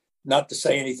not to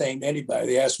say anything to anybody.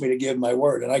 They asked me to give my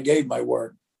word, and I gave my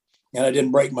word, and I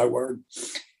didn't break my word.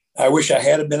 I wish I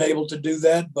had been able to do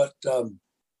that, but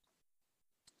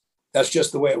that's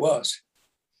just the way it was.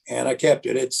 And I kept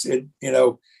it. You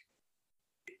know,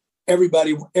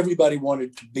 everybody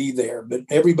wanted to be there, but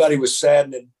everybody was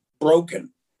saddened and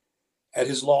broken at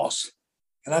his loss.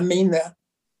 And I mean that.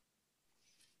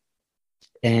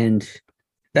 And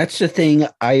that's the thing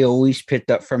I always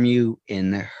picked up from you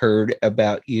and heard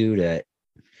about you, that,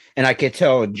 and I could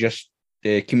tell just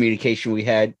the communication we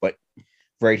had, but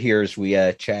right here as we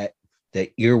chat,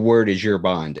 that your word is your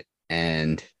bond.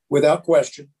 And without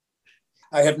question,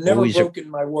 I have never broken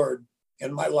my word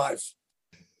in my life.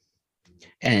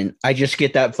 And I just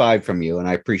get that vibe from you, and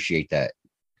I appreciate that.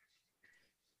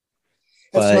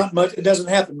 That's not much. It doesn't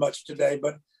happen much today,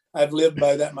 but I've lived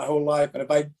by that my whole life. And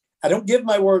if I don't give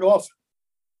my word often,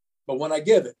 but when I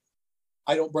give it,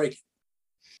 I don't break it.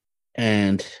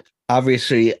 And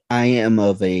obviously I am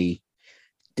of a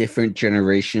different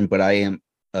generation, but I am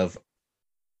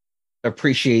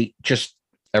appreciate just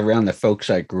around the folks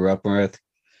I grew up with,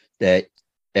 that,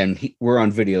 and we're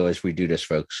on video as we do this,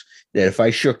 folks, that if I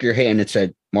shook your hand and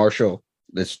said, Marshall,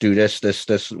 let's do this,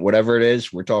 whatever it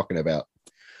is we're talking about,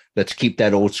 let's keep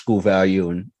that old school value,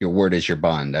 and your word is your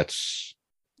bond.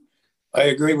 I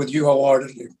agree with you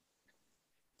wholeheartedly.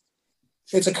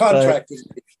 It's a contract with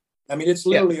me. I mean, it's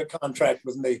literally a contract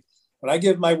with me. When I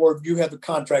give my word, you have a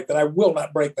contract that I will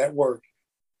not break that word.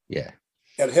 Yeah.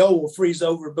 And hell will freeze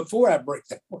over before I break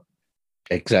that word.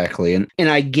 Exactly. And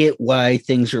I get why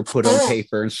things are put on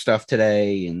paper and stuff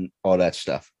today and all that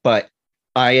stuff. But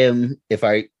if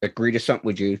I agree to something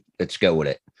with you, let's go with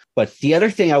it. But the other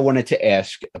thing I wanted to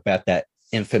ask about that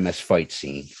infamous fight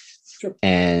scene, sure.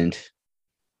 And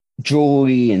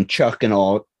Julie and Chuck and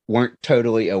all weren't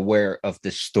totally aware of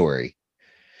this story,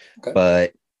 okay.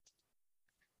 But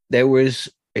there was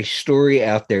a story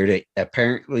out there that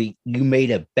apparently you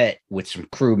made a bet with some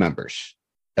crew members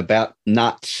about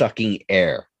not sucking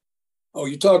air. Oh,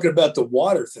 you're talking about the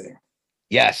water thing?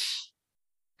 Yes.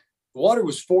 The water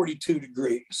was 42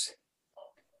 degrees.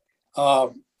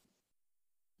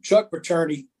 Chuck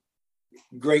Paterney,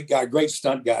 great guy, great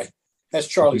stunt guy. That's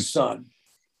Charlie's son.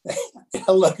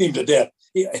 I love him to death.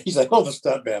 He's like, oh, the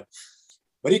stunt man.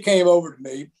 But he came over to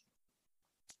me,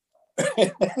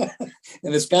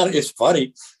 and it's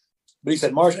funny. But he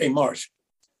said, Marsh,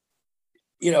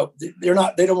 you know,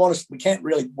 they don't want us, we can't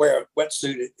really wear a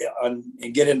wetsuit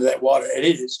and get into that water. And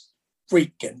it is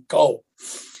freaking cold.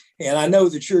 And I know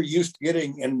that you're used to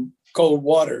getting in cold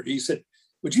water. He said,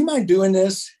 would you mind doing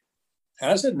this? And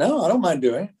I said, no, I don't mind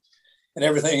doing it. And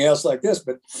everything else like this.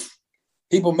 But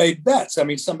people made bets. I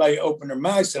mean, somebody opened their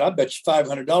mouth and said, I bet you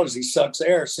 $500 he sucks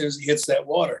air as soon as he hits that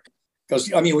water.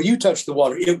 Because, I mean, when you touch the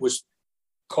water, it was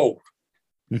cold.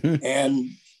 Mm-hmm. And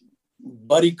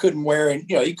Buddy couldn't wear,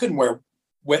 he couldn't wear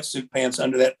wetsuit pants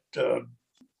under that,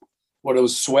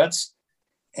 sweats.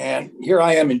 And here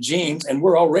I am in jeans, and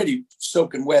we're already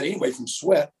soaking wet anyway from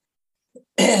sweat.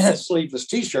 Sleeveless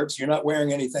T-shirts, you're not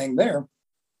wearing anything there.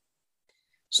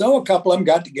 So a couple of them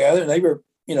got together, and they were,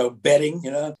 betting,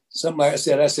 something like I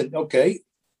said, okay,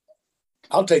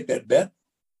 I'll take that bet.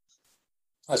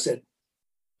 I said,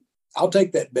 I'll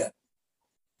take that bet.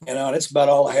 And it's about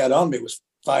all I had on me was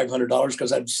 $500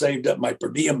 because I'd saved up my per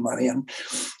diem money, and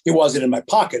it wasn't in my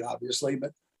pocket, obviously,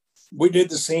 but we did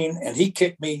the scene, and he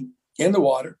kicked me in the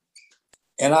water,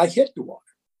 and I hit the water,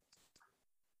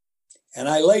 and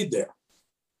I laid there,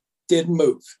 didn't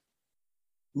move,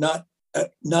 not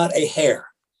a hair.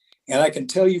 And I can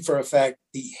tell you for a fact,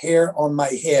 the hair on my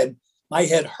head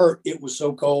hurt. It was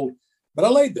so cold, but I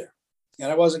laid there,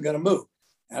 and I wasn't going to move.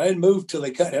 And I didn't move till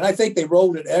they cut. And I think they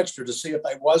rolled it extra to see if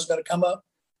I was going to come up.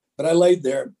 But I laid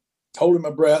there, holding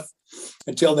my breath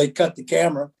until they cut the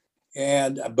camera.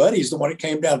 And Buddy's the one that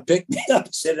came down and picked me up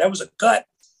and said, that was a cut.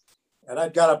 And I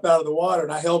got up out of the water,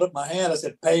 and I held up my hand. I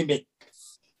said, pay me.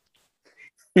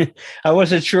 I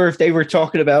wasn't sure if they were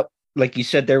talking about, like you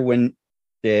said there, when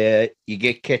you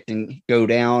get kicked and go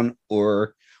down,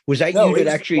 or was that you that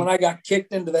actually... when I got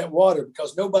kicked into that water,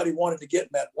 because nobody wanted to get in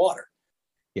that water.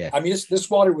 Yeah. I mean, this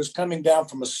water was coming down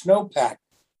from a snowpack,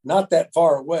 not that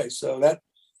far away. So that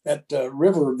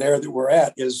river there that we're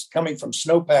at is coming from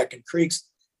snowpack and creeks,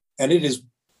 and it was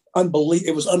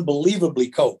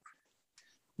unbelievably cold.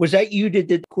 Was that you that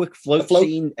did the quick float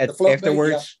scene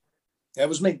afterwards? Yeah. That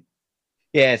was me.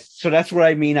 Yeah, so that's what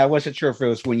I mean. I wasn't sure if it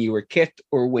was when you were kicked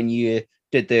or when you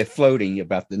did the floating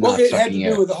about the not sucking air. Well, it had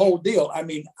to do with the whole deal. I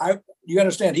mean, you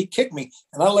understand, he kicked me,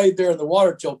 and I laid there in the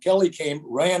water till Kelly came,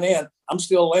 ran in. I'm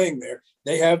still laying there.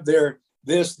 They have their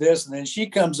this, and then she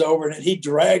comes over, and he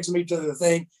drags me to the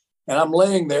thing, and I'm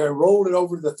laying there, rolled it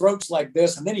over to the throats like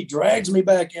this, and then he drags me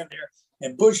back in there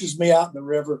and pushes me out in the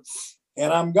river,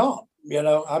 and I'm gone.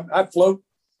 I float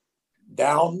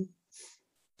down,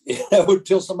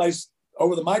 until somebody's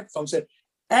over the microphone said,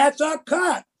 "That's a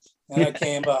cut," and I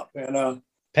came up and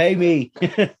pay me.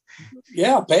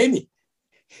 Yeah, pay me.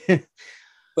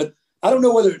 But I don't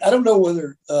know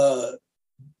whether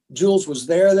Jules was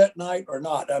there that night or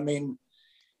not. I mean,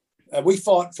 we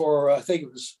fought for I think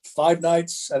it was 5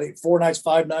 nights. I think 4 nights,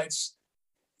 5 nights,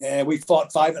 and we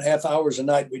fought 5.5 hours a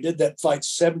night. We did that fight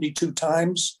 72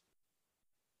 times,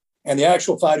 and the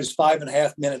actual fight is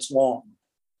 5.5 minutes long.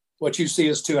 What you see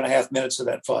is 2.5 minutes of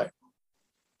that fight.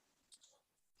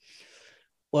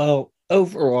 Well,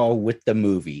 overall with the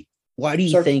movie, why do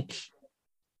you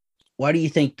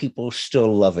think people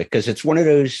still love it? Because it's one of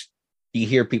those, you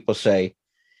hear people say,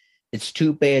 it's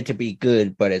too bad to be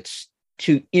good, but it's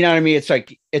too, you know what I mean? It's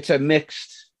like, it's a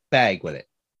mixed bag with it.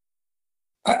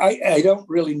 I don't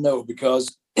really know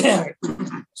because,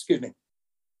 excuse me,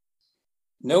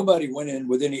 nobody went in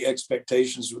with any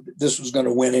expectations this was going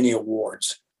to win any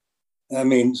awards. I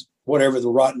mean, whatever the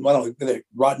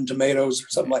Rotten Tomatoes or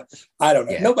something like that. I don't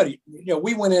know. Yeah. Nobody,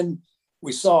 we went in,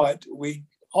 we saw it, we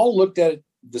all looked at it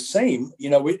the same.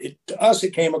 To us,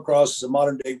 it came across as a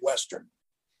modern day Western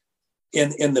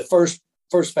in the first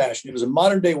fashion. It was a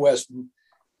modern day Western.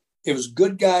 It was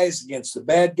good guys against the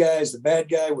bad guys. The bad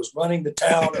guy was running the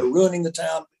town or ruining the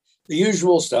town, the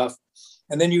usual stuff.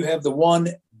 And then you have the one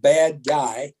bad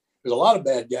guy. There's a lot of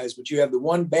bad guys, but you have the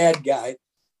one bad guy.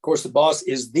 Of course, the boss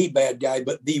is the bad guy,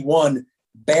 but the one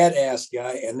badass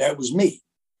guy, and that was me,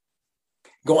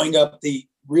 going up the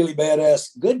really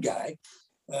badass good guy,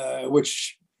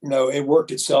 which, it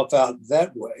worked itself out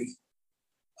that way.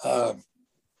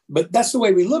 But that's the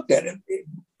way we looked at it.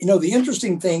 The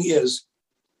interesting thing is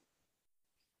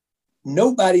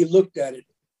nobody looked at it.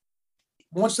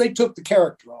 Once they took the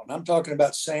character on, I'm talking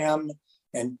about Sam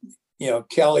and,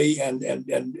 Kelly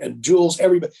and Jules,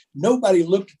 everybody, nobody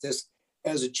looked at this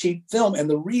as a cheap film. And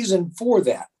the reason for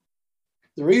that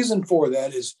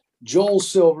is Joel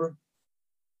Silver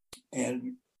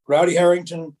and Rowdy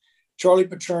Harrington, Charlie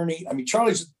Paterni. I mean,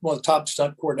 Charlie's one of the top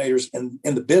stunt coordinators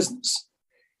in the business.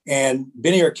 And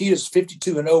Benny Urquidez is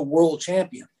 52-0 world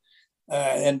champion.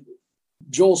 And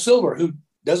Joel Silver, who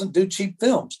doesn't do cheap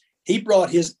films, he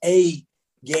brought his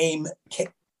A-game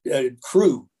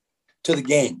crew to the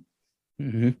game.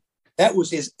 Mm-hmm. That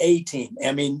was his A-team.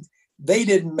 I mean, they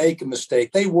didn't make a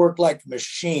mistake. They worked like a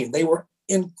machine. They were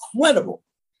incredible.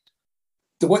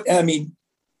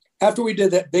 After we did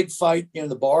that big fight in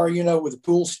the bar, with the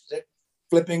pool stick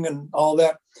flipping and all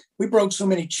that, we broke so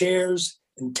many chairs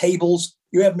and tables.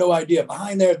 You have no idea.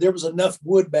 Behind there was enough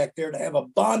wood back there to have a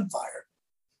bonfire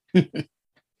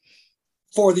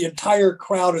for the entire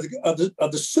crowd of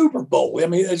the Super Bowl. I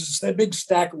mean, it's just that big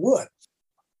stack of wood.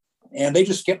 And they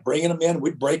just kept bringing them in.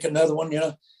 We'd break another one,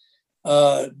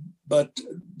 But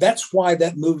that's why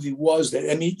that movie was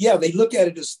that. I mean, yeah, they look at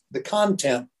it as the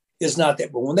content is not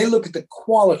that. But when they look at the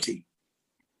quality,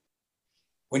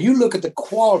 when you look at the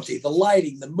quality, the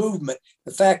lighting, the movement,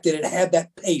 the fact that it had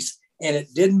that pace and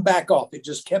it didn't back off, it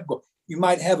just kept going. You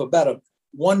might have about a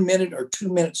 1 minute or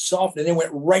 2 minutes soft and then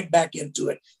went right back into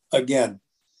it again.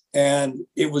 And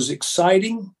it was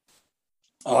exciting.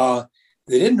 They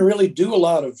didn't really do a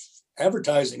lot of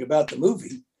advertising about the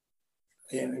movie.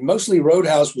 And mostly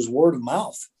Roadhouse was word of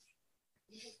mouth.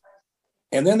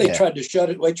 And then they tried to shut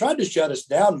it. They tried to shut us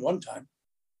down one time.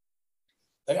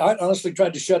 I honestly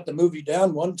tried to shut the movie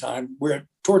down one time where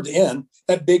toward the end,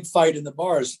 that big fight in the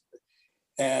bars,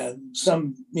 and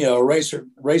some,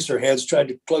 racer heads tried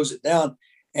to close it down.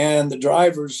 And the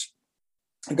drivers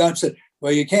got said,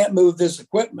 well, you can't move this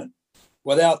equipment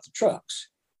without the trucks.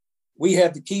 We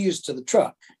have the keys to the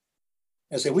truck.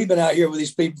 I said, we've been out here with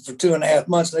these people for 2.5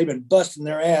 months. They've been busting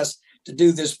their ass to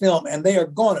do this film, and they are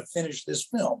going to finish this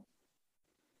film.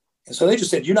 And so they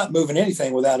just said, you're not moving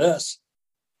anything without us.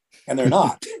 And they're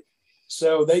not.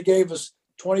 So they gave us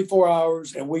 24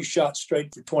 hours, and we shot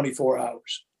straight for 24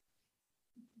 hours.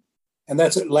 And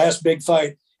that's it. Last big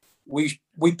fight. We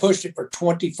pushed it for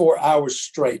 24 hours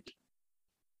straight.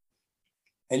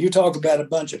 And you talk about a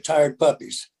bunch of tired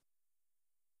puppies.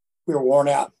 We were worn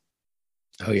out.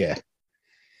 Oh, yeah.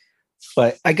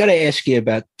 But I got to ask you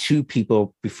about two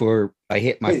people before I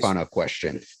hit my final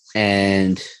question.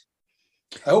 And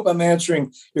I hope I'm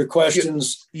answering your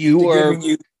questions. You are giving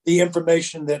you the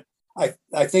information that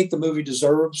I think the movie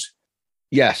deserves.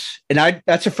 Yes. And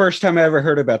that's the first time I ever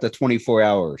heard about the 24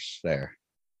 hours there.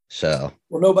 So,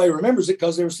 well, nobody remembers it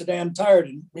because they were so damn tired.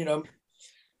 And,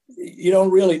 you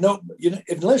don't really know,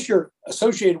 unless you're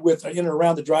associated with in and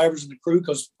around the drivers and the crew,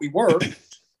 because we were,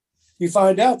 you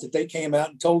find out that they came out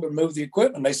and told them to move the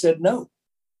equipment. They said no.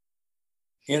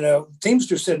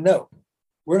 Teamster said no.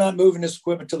 We're not moving this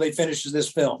equipment until they finish this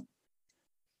film.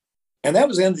 And that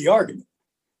was the end of the argument.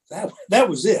 That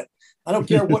was it. I don't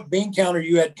care what bean counter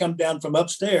you had come down from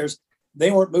upstairs. They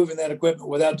weren't moving that equipment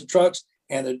without the trucks.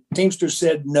 And the Teamster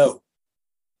said no.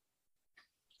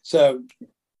 So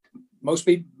most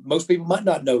people might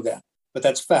not know that, but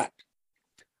that's fact.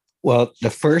 Well, the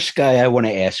first guy I want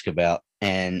to ask about,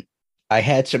 and I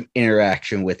had some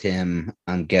interaction with him,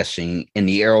 I'm guessing, in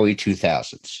the early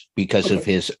 2000s because of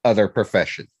his other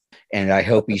profession. And I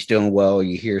hope he's doing well.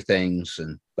 You hear things,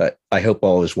 but I hope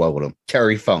all is well with him.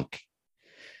 Terry Funk.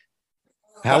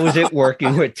 How was it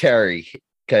working with Terry?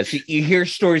 Because you hear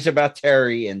stories about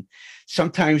Terry, and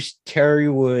sometimes Terry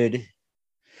would,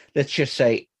 let's just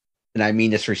say, and I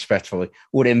mean this respectfully,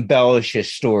 would embellish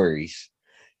his stories.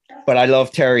 But I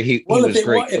love Terry. He was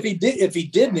great. If he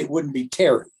didn't, it wouldn't be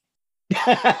Terry.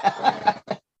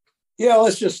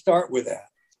 Let's just start with that.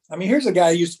 I mean, here's a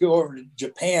guy who used to go over to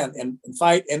Japan and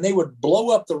fight, and they would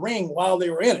blow up the ring while they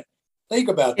were in it. Think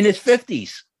about it. In his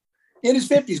 50s. In his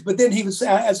 50s. But then he would say,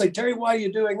 I'd say, Terry, why are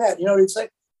you doing that? You know what he'd say?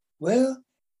 Well,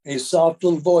 in his soft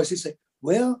little voice, he'd say,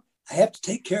 well, I have to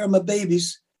take care of my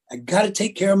babies. I got to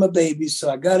take care of my babies, so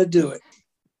I got to do it.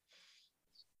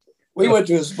 We went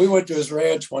to his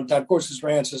ranch one time. Of course, his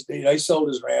ranch he sold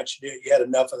his ranch. He had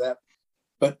enough of that.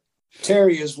 But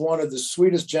Terry is one of the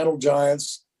sweetest, gentle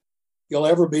giants you'll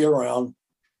ever be around.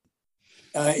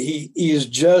 He is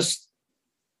just,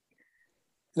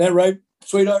 isn't that right,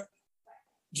 sweetheart?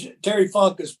 Terry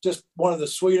Funk is just one of the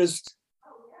sweetest.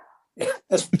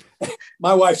 That's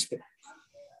my wife's.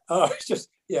 It's just,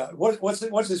 yeah. What's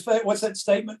that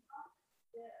statement?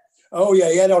 Oh yeah,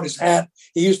 he had on his hat.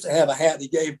 He used to have a hat he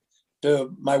gave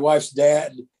to my wife's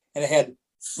dad, and it had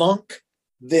 "Funk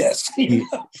this," and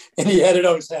he had it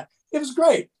on his hat. It was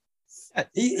great.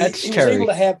 He was able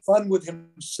to have fun with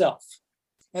himself,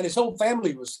 and his whole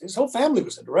family was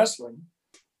into wrestling.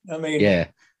 I mean, yeah.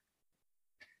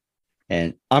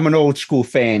 And I'm an old school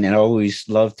fan, and I always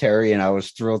loved Terry, and I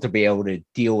was thrilled to be able to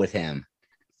deal with him.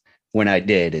 when I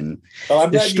did. And well,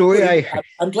 the story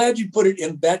I'm glad you put it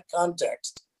in that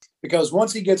context, because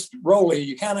once he gets rolling,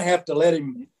 you kind of have to let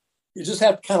him. You just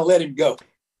have to kind of let him go.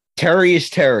 Terry is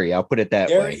Terry. I'll put it that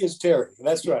way. Terry is Terry.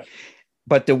 That's right.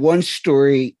 But the one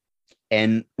story,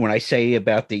 and when I say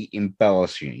about the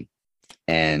embellishing,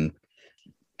 and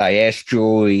I asked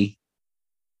Joey,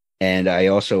 and I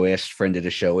also asked friend of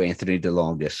the show, Anthony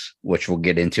DeLongis, which we'll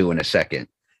get into in a second.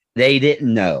 They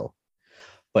didn't know,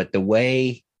 but the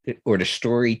way or the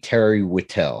story Terry would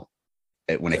tell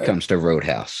when it comes to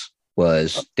Roadhouse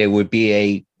was there would be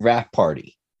a rap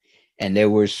party, and there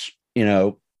was,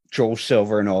 Joel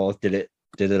Silver and all did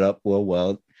it up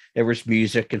well. There was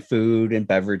music and food and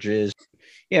beverages.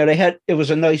 It was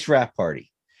a nice rap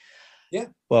party. Yeah.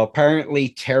 Well, apparently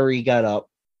Terry got up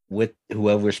with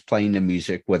whoever's playing the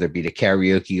music, whether it be the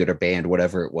karaoke or the band,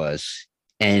 whatever it was,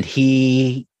 and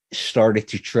he started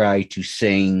to try to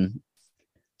sing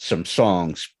some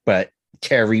songs, but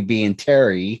Terry being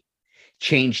Terry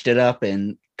changed it up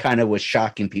and kind of was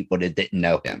shocking people that didn't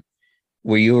know him.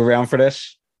 Were you around for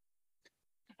this?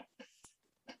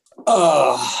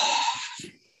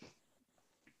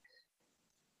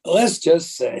 Let's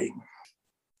just say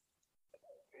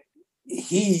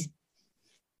he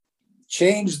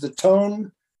changed the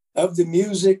tone of the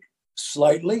music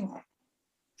slightly,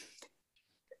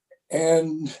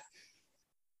 and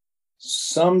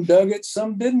some dug it,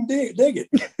 some didn't dig it.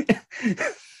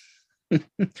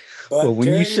 But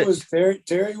when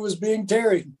Terry was being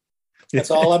Terry.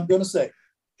 That's all I'm going to say.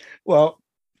 Well,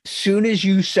 soon as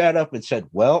you sat up and said,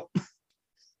 "Well,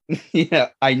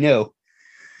 I know,"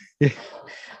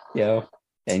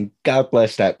 and God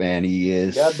bless that man. He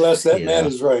is. God bless that man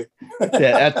is right.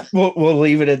 We'll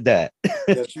leave it at that.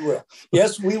 Yes, you will.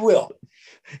 Yes, we will.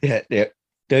 Yeah.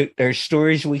 There's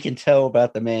stories we can tell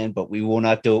about the man, but we will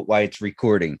not do it while it's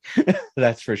recording.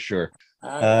 That's for sure.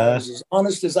 I was as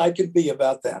honest as I could be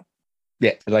about that.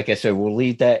 Yeah, like I said, we'll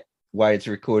leave that while it's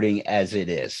recording as it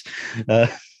is.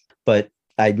 But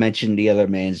I mentioned the other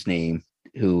man's name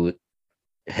who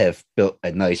have built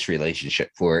a nice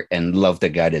relationship for and love the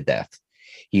guy to death.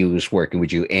 He was working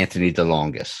with you, Anthony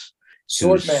DeLongis.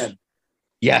 Swordman.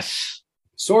 Yes.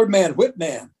 Swordman,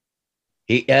 Whipman.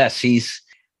 He's,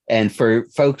 and for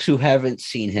folks who haven't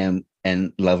seen him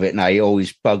and love it, and I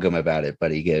always bug him about it,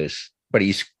 but he's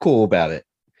cool about it.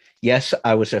 Yes,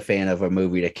 I was a fan of a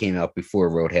movie that came out before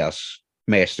Roadhouse,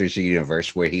 Masters of the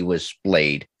Universe, where he was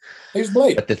Blade. He was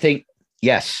Blade. But the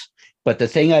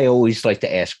thing I always like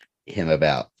to ask him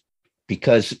about,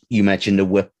 because you mentioned the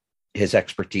whip, his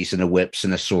expertise in the whips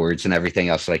and the swords and everything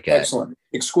else like that. Excellent.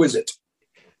 Exquisite.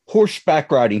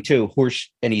 Horseback riding too.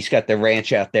 And he's got the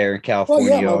ranch out there in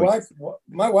California. Oh yeah,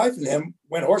 my wife and him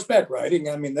went horseback riding.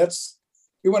 I mean,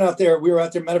 we went out there. We were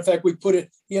out there. Matter of fact,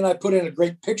 he and I put in a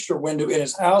great picture window in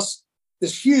his house,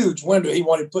 this huge window he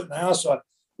wanted to put in the house. So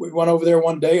we went over there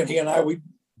one day, and we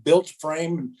built a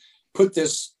frame and put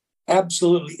this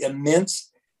absolutely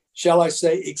immense, shall I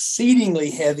say, exceedingly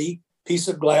heavy piece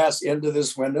of glass into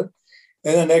this window.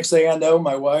 And the next thing I know,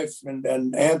 my wife and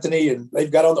Anthony, and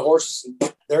they've got on the horses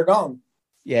and they're gone.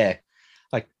 Yeah.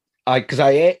 Because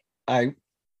I've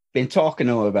been talking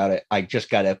to him about it. I just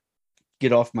got to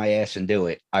get off my ass and do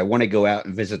it. I want to go out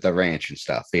and visit the ranch and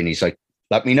stuff. And he's like,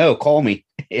 let me know, call me.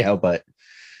 But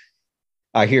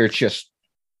I hear it's just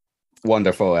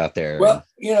wonderful out there. Well,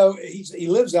 he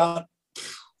lives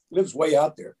way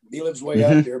out there. He lives way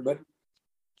out there, but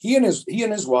he and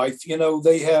his wife,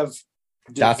 they have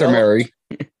Dr. Mary.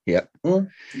 Yep.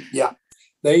 Yeah.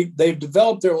 They've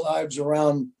developed their lives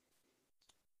around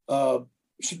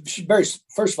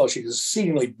first of all, she's an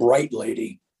exceedingly bright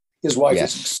lady. His wife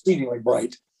is exceedingly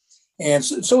bright. And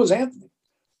so is Anthony.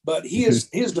 But he has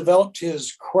developed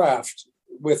his craft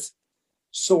with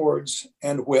swords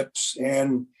and whips.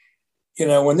 And,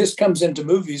 when this comes into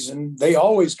movies, and they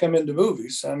always come into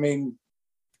movies, I mean,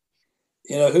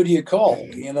 who do you call?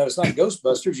 It's not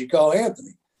Ghostbusters. You call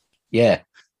Anthony. Yeah.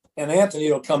 And Anthony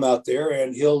will come out there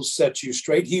and he'll set you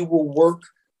straight. He will work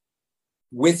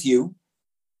with you,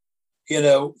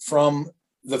 from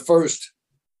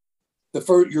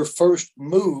your first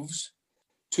moves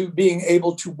to being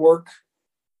able to work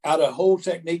out a whole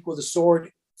technique with a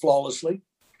sword flawlessly.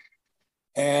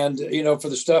 And, for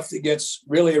the stuff that gets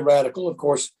really radical, of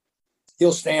course,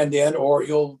 he'll stand in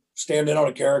on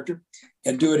a character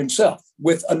and do it himself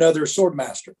with another sword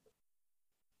master.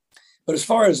 But as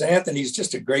far as Anthony, he's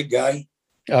just a great guy.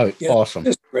 Oh, awesome.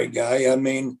 Just a great guy. I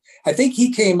mean, I think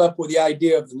he came up with the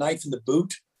idea of the knife in the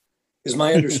boot, is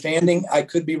my understanding. I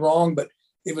could be wrong, but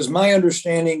it was my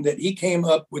understanding that he came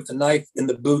up with the knife in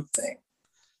the boot thing.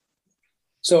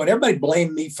 So, and everybody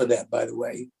blamed me for that, by the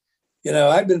way. You know,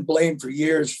 I've been blamed for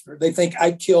years. They think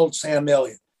I killed Sam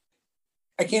Elliott.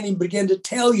 I can't even begin to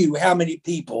tell you how many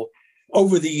people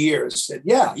over the years said,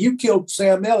 yeah, you killed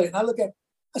Sam Elliott. And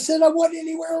I said, I wasn't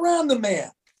anywhere around the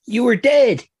man. You were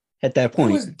dead at that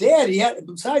point. He was dead.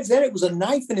 Besides that, it was a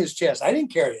knife in his chest. I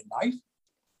didn't carry a knife.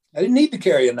 I didn't need to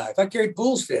carry a knife. I carried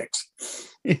pool sticks.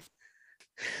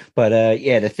 But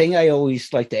the thing I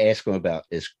always like to ask him about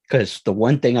is because the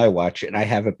one thing I watch, and I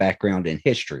have a background in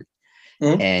history,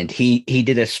 and he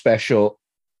did a special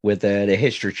with the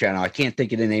History Channel. I can't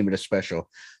think of the name of the special,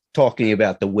 talking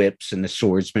about the whips and the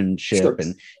swordsmanship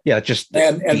and just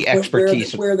the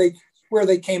expertise where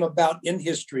they came about in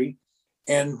history,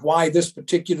 and why this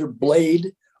particular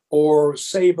blade or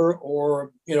saber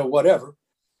or whatever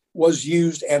was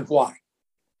used and why.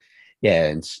 Yeah,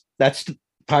 and that's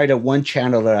probably the one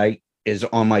channel that is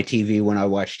on my TV when I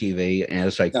watch TV, and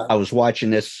it's like I was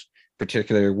watching this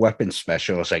particular weapon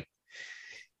special. It's like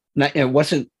it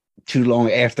wasn't too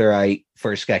long after I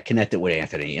first got connected with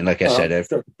Anthony, and like I said, I've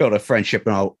built a friendship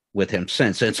and all with him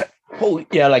since. And it's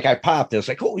like, like I popped. It was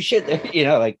like, holy shit,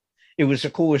 like it was the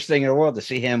coolest thing in the world to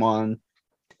see him on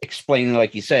explaining,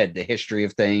 like you said, the history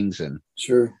of things. And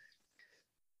sure,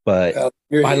 but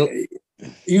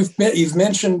you've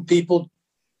mentioned people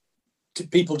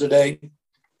today,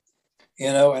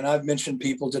 and I've mentioned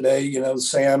people today,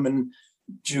 Sam and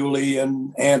Julie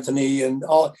and Anthony and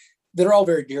all. They're all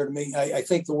very dear to me. I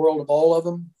think the world of all of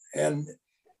them, and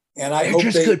I hope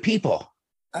they're just good people.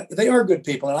 They are good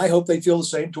people, and I hope they feel the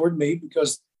same toward me,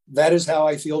 because that is how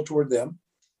I feel toward them.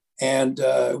 And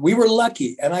we were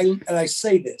lucky, and I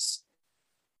say this,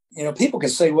 people can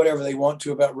say whatever they want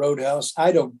to about Roadhouse.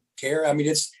 I don't care. I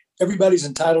mean, everybody's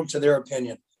entitled to their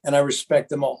opinion, and I respect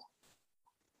them all.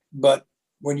 But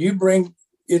when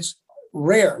it's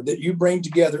rare that you bring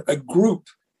together a group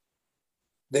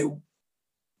that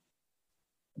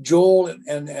Joel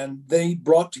and they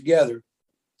brought together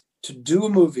to do a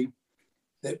movie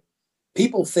that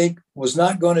people think was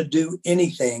not going to do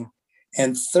anything.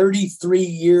 And 33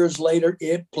 years later,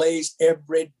 it plays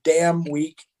every damn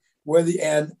week,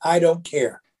 and I don't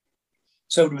care.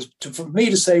 So for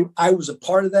me to say I was a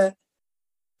part of that,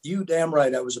 you damn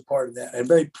right I was a part of that. I'm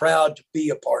very proud to be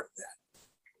a part of that.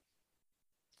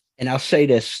 And I'll say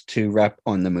this to wrap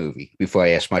on the movie before I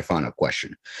ask my final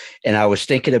question. And I was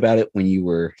thinking about it when you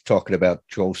were talking about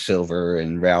Joel Silver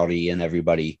and Rowdy and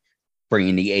everybody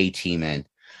bringing the A-team in.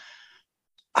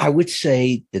 I would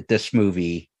say that this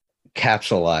movie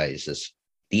capsulizes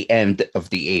the end of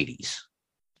the 80s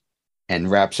and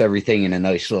wraps everything in a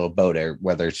nice little bow there,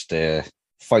 whether it's the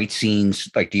fight scenes,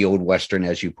 like the old Western,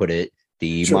 as you put it,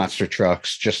 the monster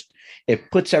trucks, it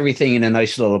puts everything in a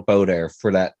nice little bow there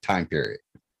for that time period.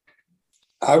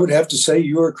 I would have to say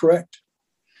you are correct.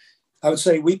 I would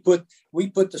say we put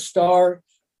the star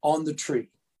on the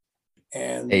tree,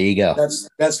 and there you go.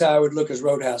 That's how I would look as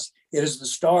Roadhouse. It is the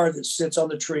star that sits on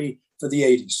the tree for the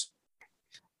 80s.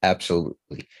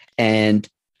 Absolutely. And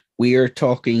we are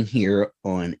talking here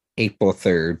on April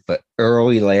 3rd, but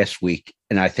early last week,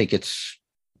 and I think it's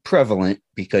prevalent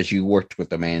because you worked with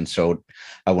the man. So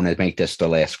I want to make this the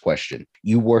last question.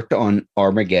 You worked on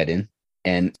Armageddon.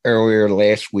 And earlier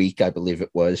last week, I believe it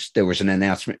was, there was an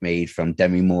announcement made from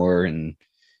Demi Moore and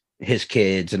his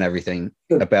kids and everything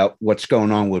about what's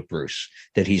going on with Bruce,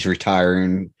 that he's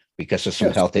retiring because of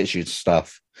some health issues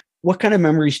stuff. What kind of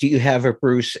memories do you have of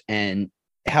Bruce, and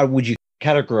how would you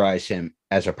categorize him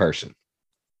as a person?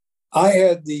 I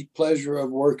had the pleasure of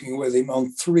working with him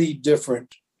on 3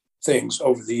 different things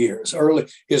over the years.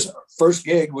 His first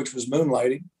gig, which was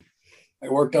Moonlighting. I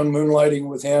worked on Moonlighting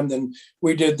with him. Then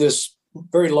we did this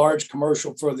very large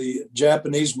commercial for the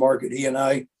Japanese market. He and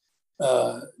I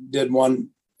did one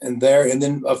in there. And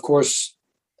then, of course,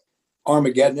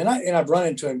 Armageddon. And I've run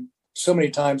into him so many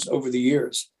times over the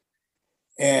years.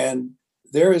 And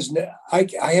there is, I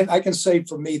can say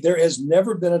for me, there has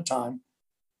never been a time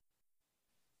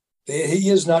that he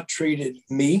has not treated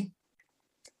me,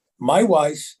 my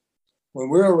wife, when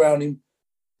we're around him,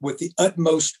 with the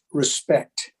utmost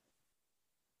respect.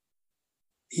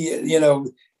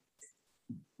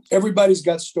 Everybody's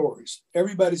got stories.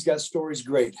 Everybody's got stories.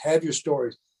 Great. Have your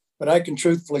stories. But I can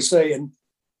truthfully say, and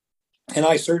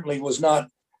I certainly was not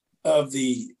of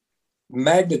the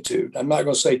magnitude. I'm not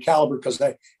going to say caliber, because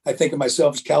I think of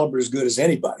myself as caliber as good as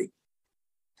anybody.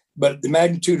 But the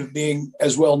magnitude of being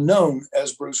as well known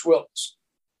as Bruce Willis.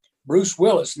 Bruce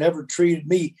Willis never treated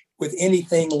me with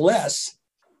anything less.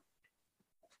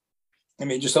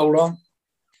 Just hold on.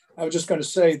 I was just going to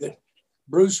say that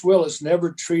Bruce Willis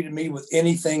never treated me with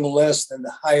anything less than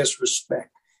the highest respect.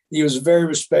 He was very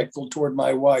respectful toward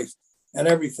my wife and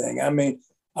everything.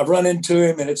 I've run into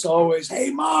him, and it's always,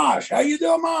 "Hey, Marsh, how you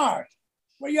doing, Marsh?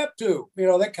 What are you up to?" You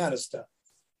know, that kind of stuff.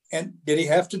 And did he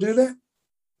have to do that?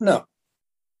 No.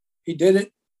 He did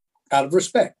it out of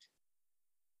respect.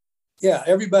 Yeah,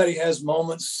 everybody has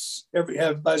moments.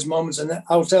 Everybody's moments, and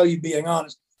I'll tell you, being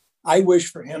honest, I wish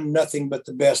for him nothing but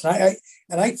the best. And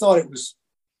I thought it was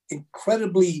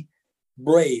incredibly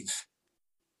brave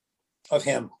of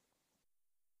him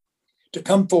to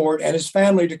come forward, and his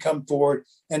family to come forward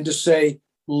and to say,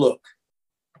 "Look,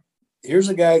 here's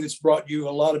a guy that's brought you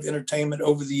a lot of entertainment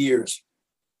over the years.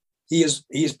 He has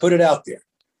put it out there.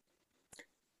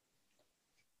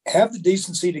 Have the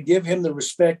decency to give him the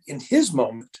respect in his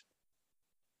moment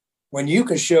when you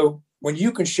can show a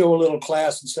little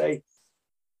class and say,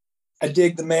 I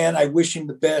dig the man. I wish him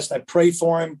the best. I pray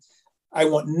for him. I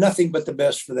want nothing but the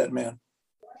best for that man.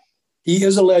 He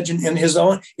is a legend in his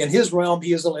realm.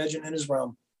 He is a legend in his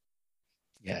realm."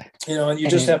 Yeah. You know, and you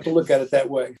just have to look at it that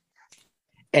way.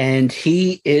 And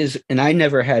he is, and I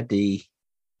never had the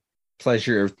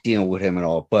pleasure of dealing with him at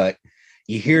all, but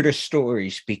you hear the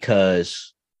stories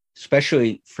because,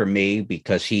 especially for me,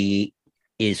 because he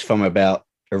is from about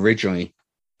originally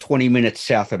 20 minutes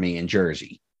south of me in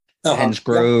Jersey, Penns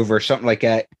Grove or something like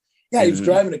that. Yeah, he was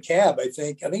driving a cab, I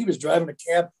think. He was driving a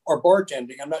cab or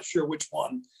bartending. I'm not sure which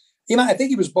one. I think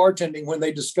he was bartending when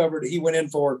they discovered he went in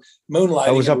for moonlighting.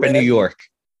 I was up in New York.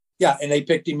 Yeah, and they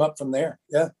picked him up from there.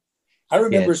 Yeah. I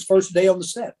remember his first day on the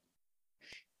set.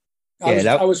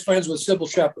 I was friends with Sybil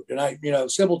Shepherd,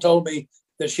 and Sybil told me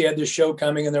that she had this show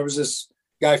coming, and there was this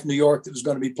guy from New York that was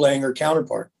going to be playing her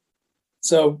counterpart.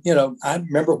 So, I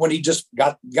remember when he just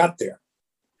got there.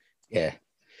 Yeah.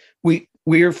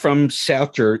 We're from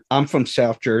South Jersey. I'm from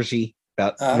South Jersey,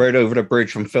 about right over the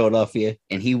bridge from Philadelphia,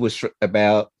 and he was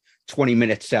about 20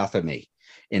 minutes south of me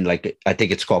in I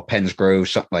think it's called Penns Grove,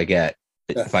 something like that,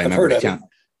 if I remember the town.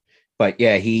 But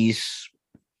yeah, he's,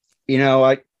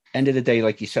 end of the day,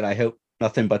 like you said, I hope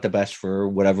nothing but the best for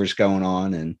whatever's going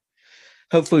on, and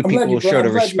hopefully people will show the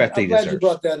respect he deserves. I'm glad you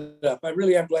brought that up. I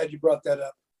really am glad you brought that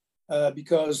up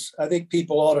because I think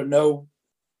people ought to know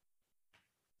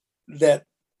that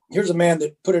here's a man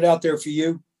that put it out there for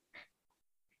you,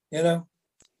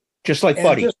 just like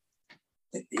Buddy.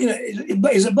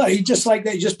 He's a buddy, just like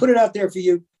that. He just put it out there for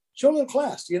you. Show a little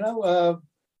class,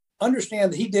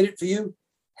 understand that he did it for you.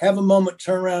 Have a moment,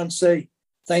 turn around and say,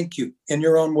 thank you in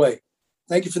your own way.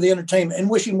 Thank you for the entertainment and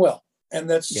wish him well. And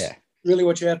that's really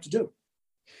what you have to do.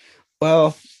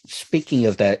 Well, speaking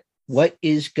of that, what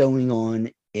is going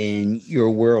on in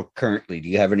your world currently? Do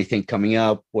you have anything coming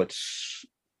up?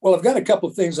 Well, I've got a couple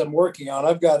of things I'm working on.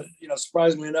 I've got,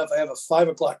 surprisingly enough, I have a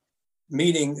 5:00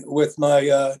 meeting with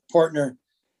my partner.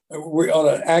 We're on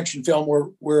an action film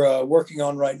we're working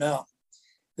on right now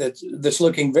that's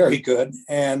looking very good.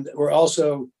 And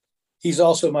he's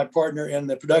also my partner in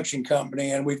the production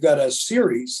company. And we've got a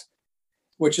series,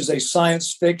 which is a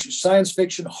science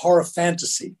fiction horror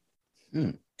fantasy.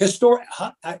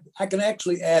 I can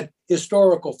actually add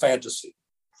historical fantasy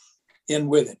in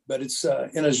with it, but it's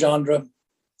in a genre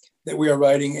that we are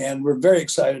writing, and we're very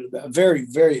excited about, very,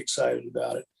 very excited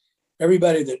about it.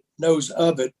 Everybody that knows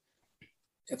of it,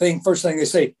 first thing they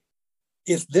say,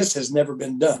 if this has never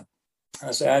been done.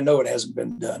 I say, I know it hasn't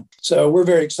been done. So we're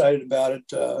very excited about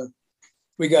it.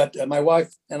 We got, my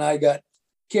wife and I got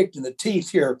kicked in the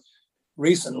teeth here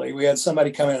recently. We had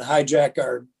somebody come in and hijack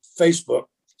our Facebook.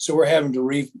 So we're having to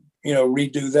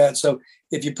redo that. So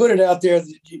if you put it out there,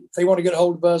 if they want to get a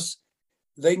hold of us,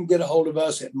 they can get a hold of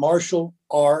us at Marshall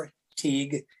R.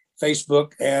 Teague,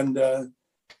 Facebook, and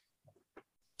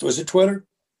was it Twitter?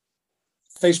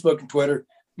 Facebook and Twitter.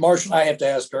 Marshall, I have to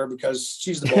ask her because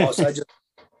she's the boss.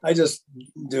 I just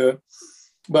do it.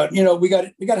 But we got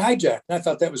hijacked, and I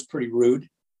thought that was pretty rude.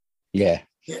 Yeah.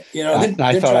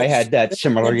 I thought I had that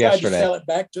similar yesterday. Tried to sell it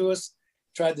back to us.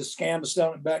 Tried to scam us,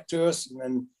 selling it back to us,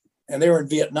 and they were in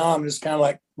Vietnam. And it's kind of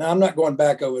like, no, I'm not going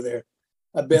back over there.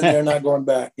 I've been there, not going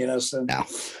back. So no.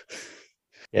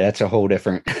 Yeah, that's a whole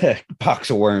different box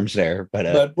of worms there.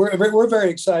 But we're very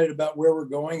excited about where we're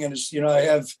going, and it's I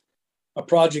have a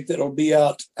project that'll be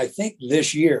out I think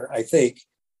this year.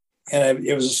 And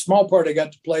it was a small part I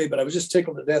got to play, but I was just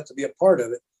tickled to death to be a part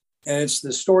of it. And it's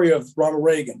the story of Ronald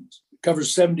Reagan. It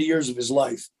covers 70 years of his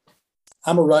life.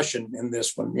 I'm a Russian in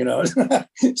this one,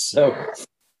 So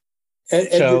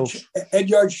Edyard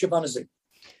Shevardnadze,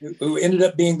 who ended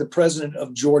up being the president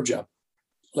of Georgia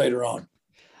later on.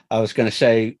 I was going to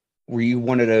say, were you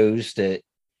one of those that,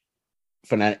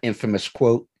 from that infamous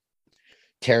quote,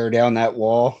 tear down that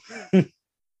wall?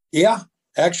 Yeah,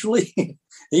 actually,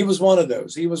 he was one of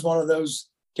those. He was one of those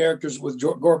characters with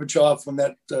Gorbachev when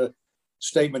that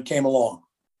statement came along.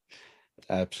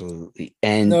 Absolutely.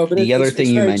 And no, but the other thing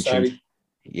you mentioned, exciting.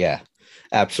 Yeah,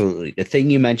 absolutely. The thing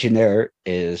you mentioned there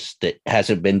is that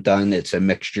hasn't been done. It's a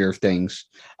mixture of things.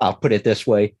 I'll put it this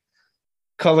way.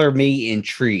 Color me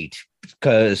intrigued,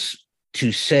 because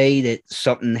to say that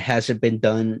something hasn't been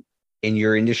done in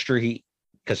your industry,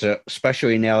 because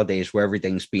especially nowadays where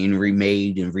everything's being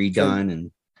remade and redone, sure.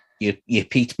 And you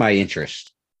piqued my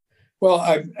interest.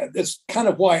 Well, that's kind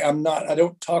of why I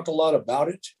don't talk a lot about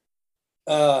it.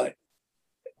 I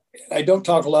don't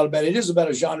talk a lot about it. It is about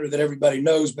a genre that everybody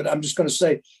knows, but I'm just going to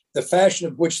say the fashion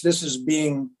of which this is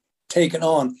being taken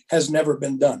on has never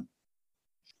been done.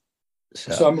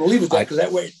 So I'm going to leave it there,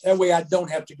 because that way I don't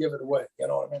have to give it away. You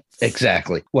know what I mean?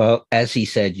 Exactly. Well, as he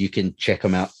said, you can check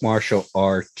him out, Marshall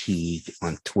R. Teague,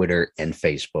 on Twitter and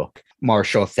Facebook.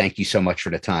 Marshall, thank you so much for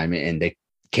the time and the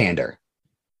candor.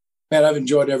 Man, I've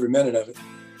enjoyed every minute of it.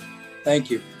 Thank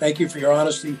you. Thank you for your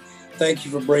honesty. Thank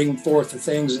you for bringing forth the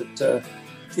things that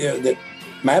that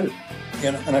matter.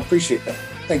 And I appreciate that.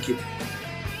 Thank you.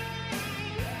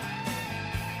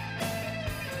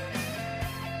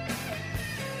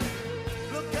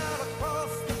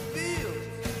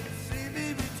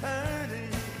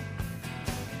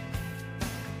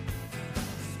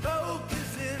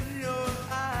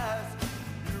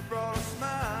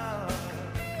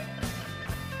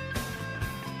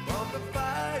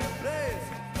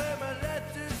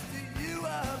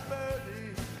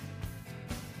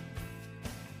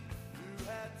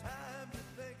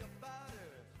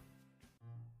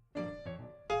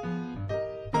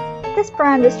 This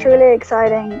brand is truly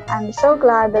exciting, and I'm so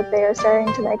glad that they are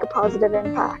starting to make a positive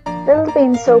impact. Little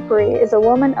Bean Soapery is a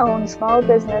woman-owned small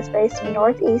business based in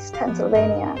Northeast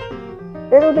Pennsylvania.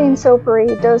 Little Bean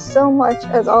Soapery does so much,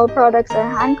 as all products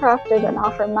are handcrafted and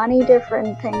offer many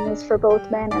different things for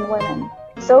both men and women.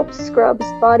 Soaps, scrubs,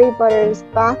 body butters,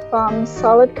 bath bombs,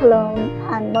 solid cologne,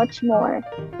 and much more.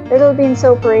 Little Bean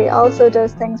Soapery also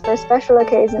does things for special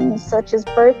occasions such as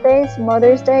birthdays,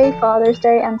 Mother's Day, Father's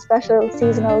Day, and special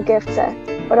seasonal gift sets.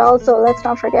 But also, let's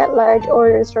not forget large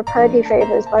orders for party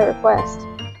favors by request.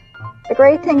 The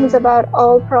great things about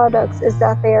all products is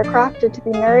that they are crafted to be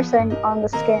nourishing on the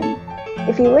skin.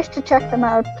 If you wish to check them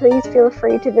out, please feel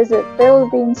free to visit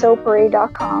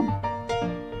littlebeansoapery.com.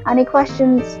 Any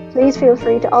questions, please feel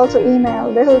free to also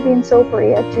email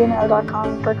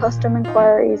littlebeansoapery@gmail.com for custom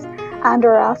inquiries and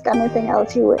or ask anything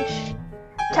else you wish.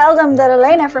 Tell them that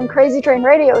Elena from Crazy Train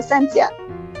Radio sent ya.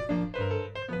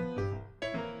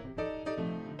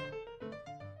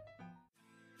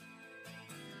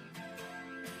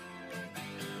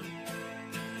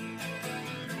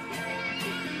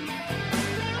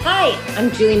 Hi,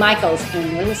 I'm Julie Michaels,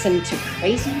 and you're listening to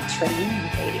Crazy Train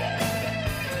Radio.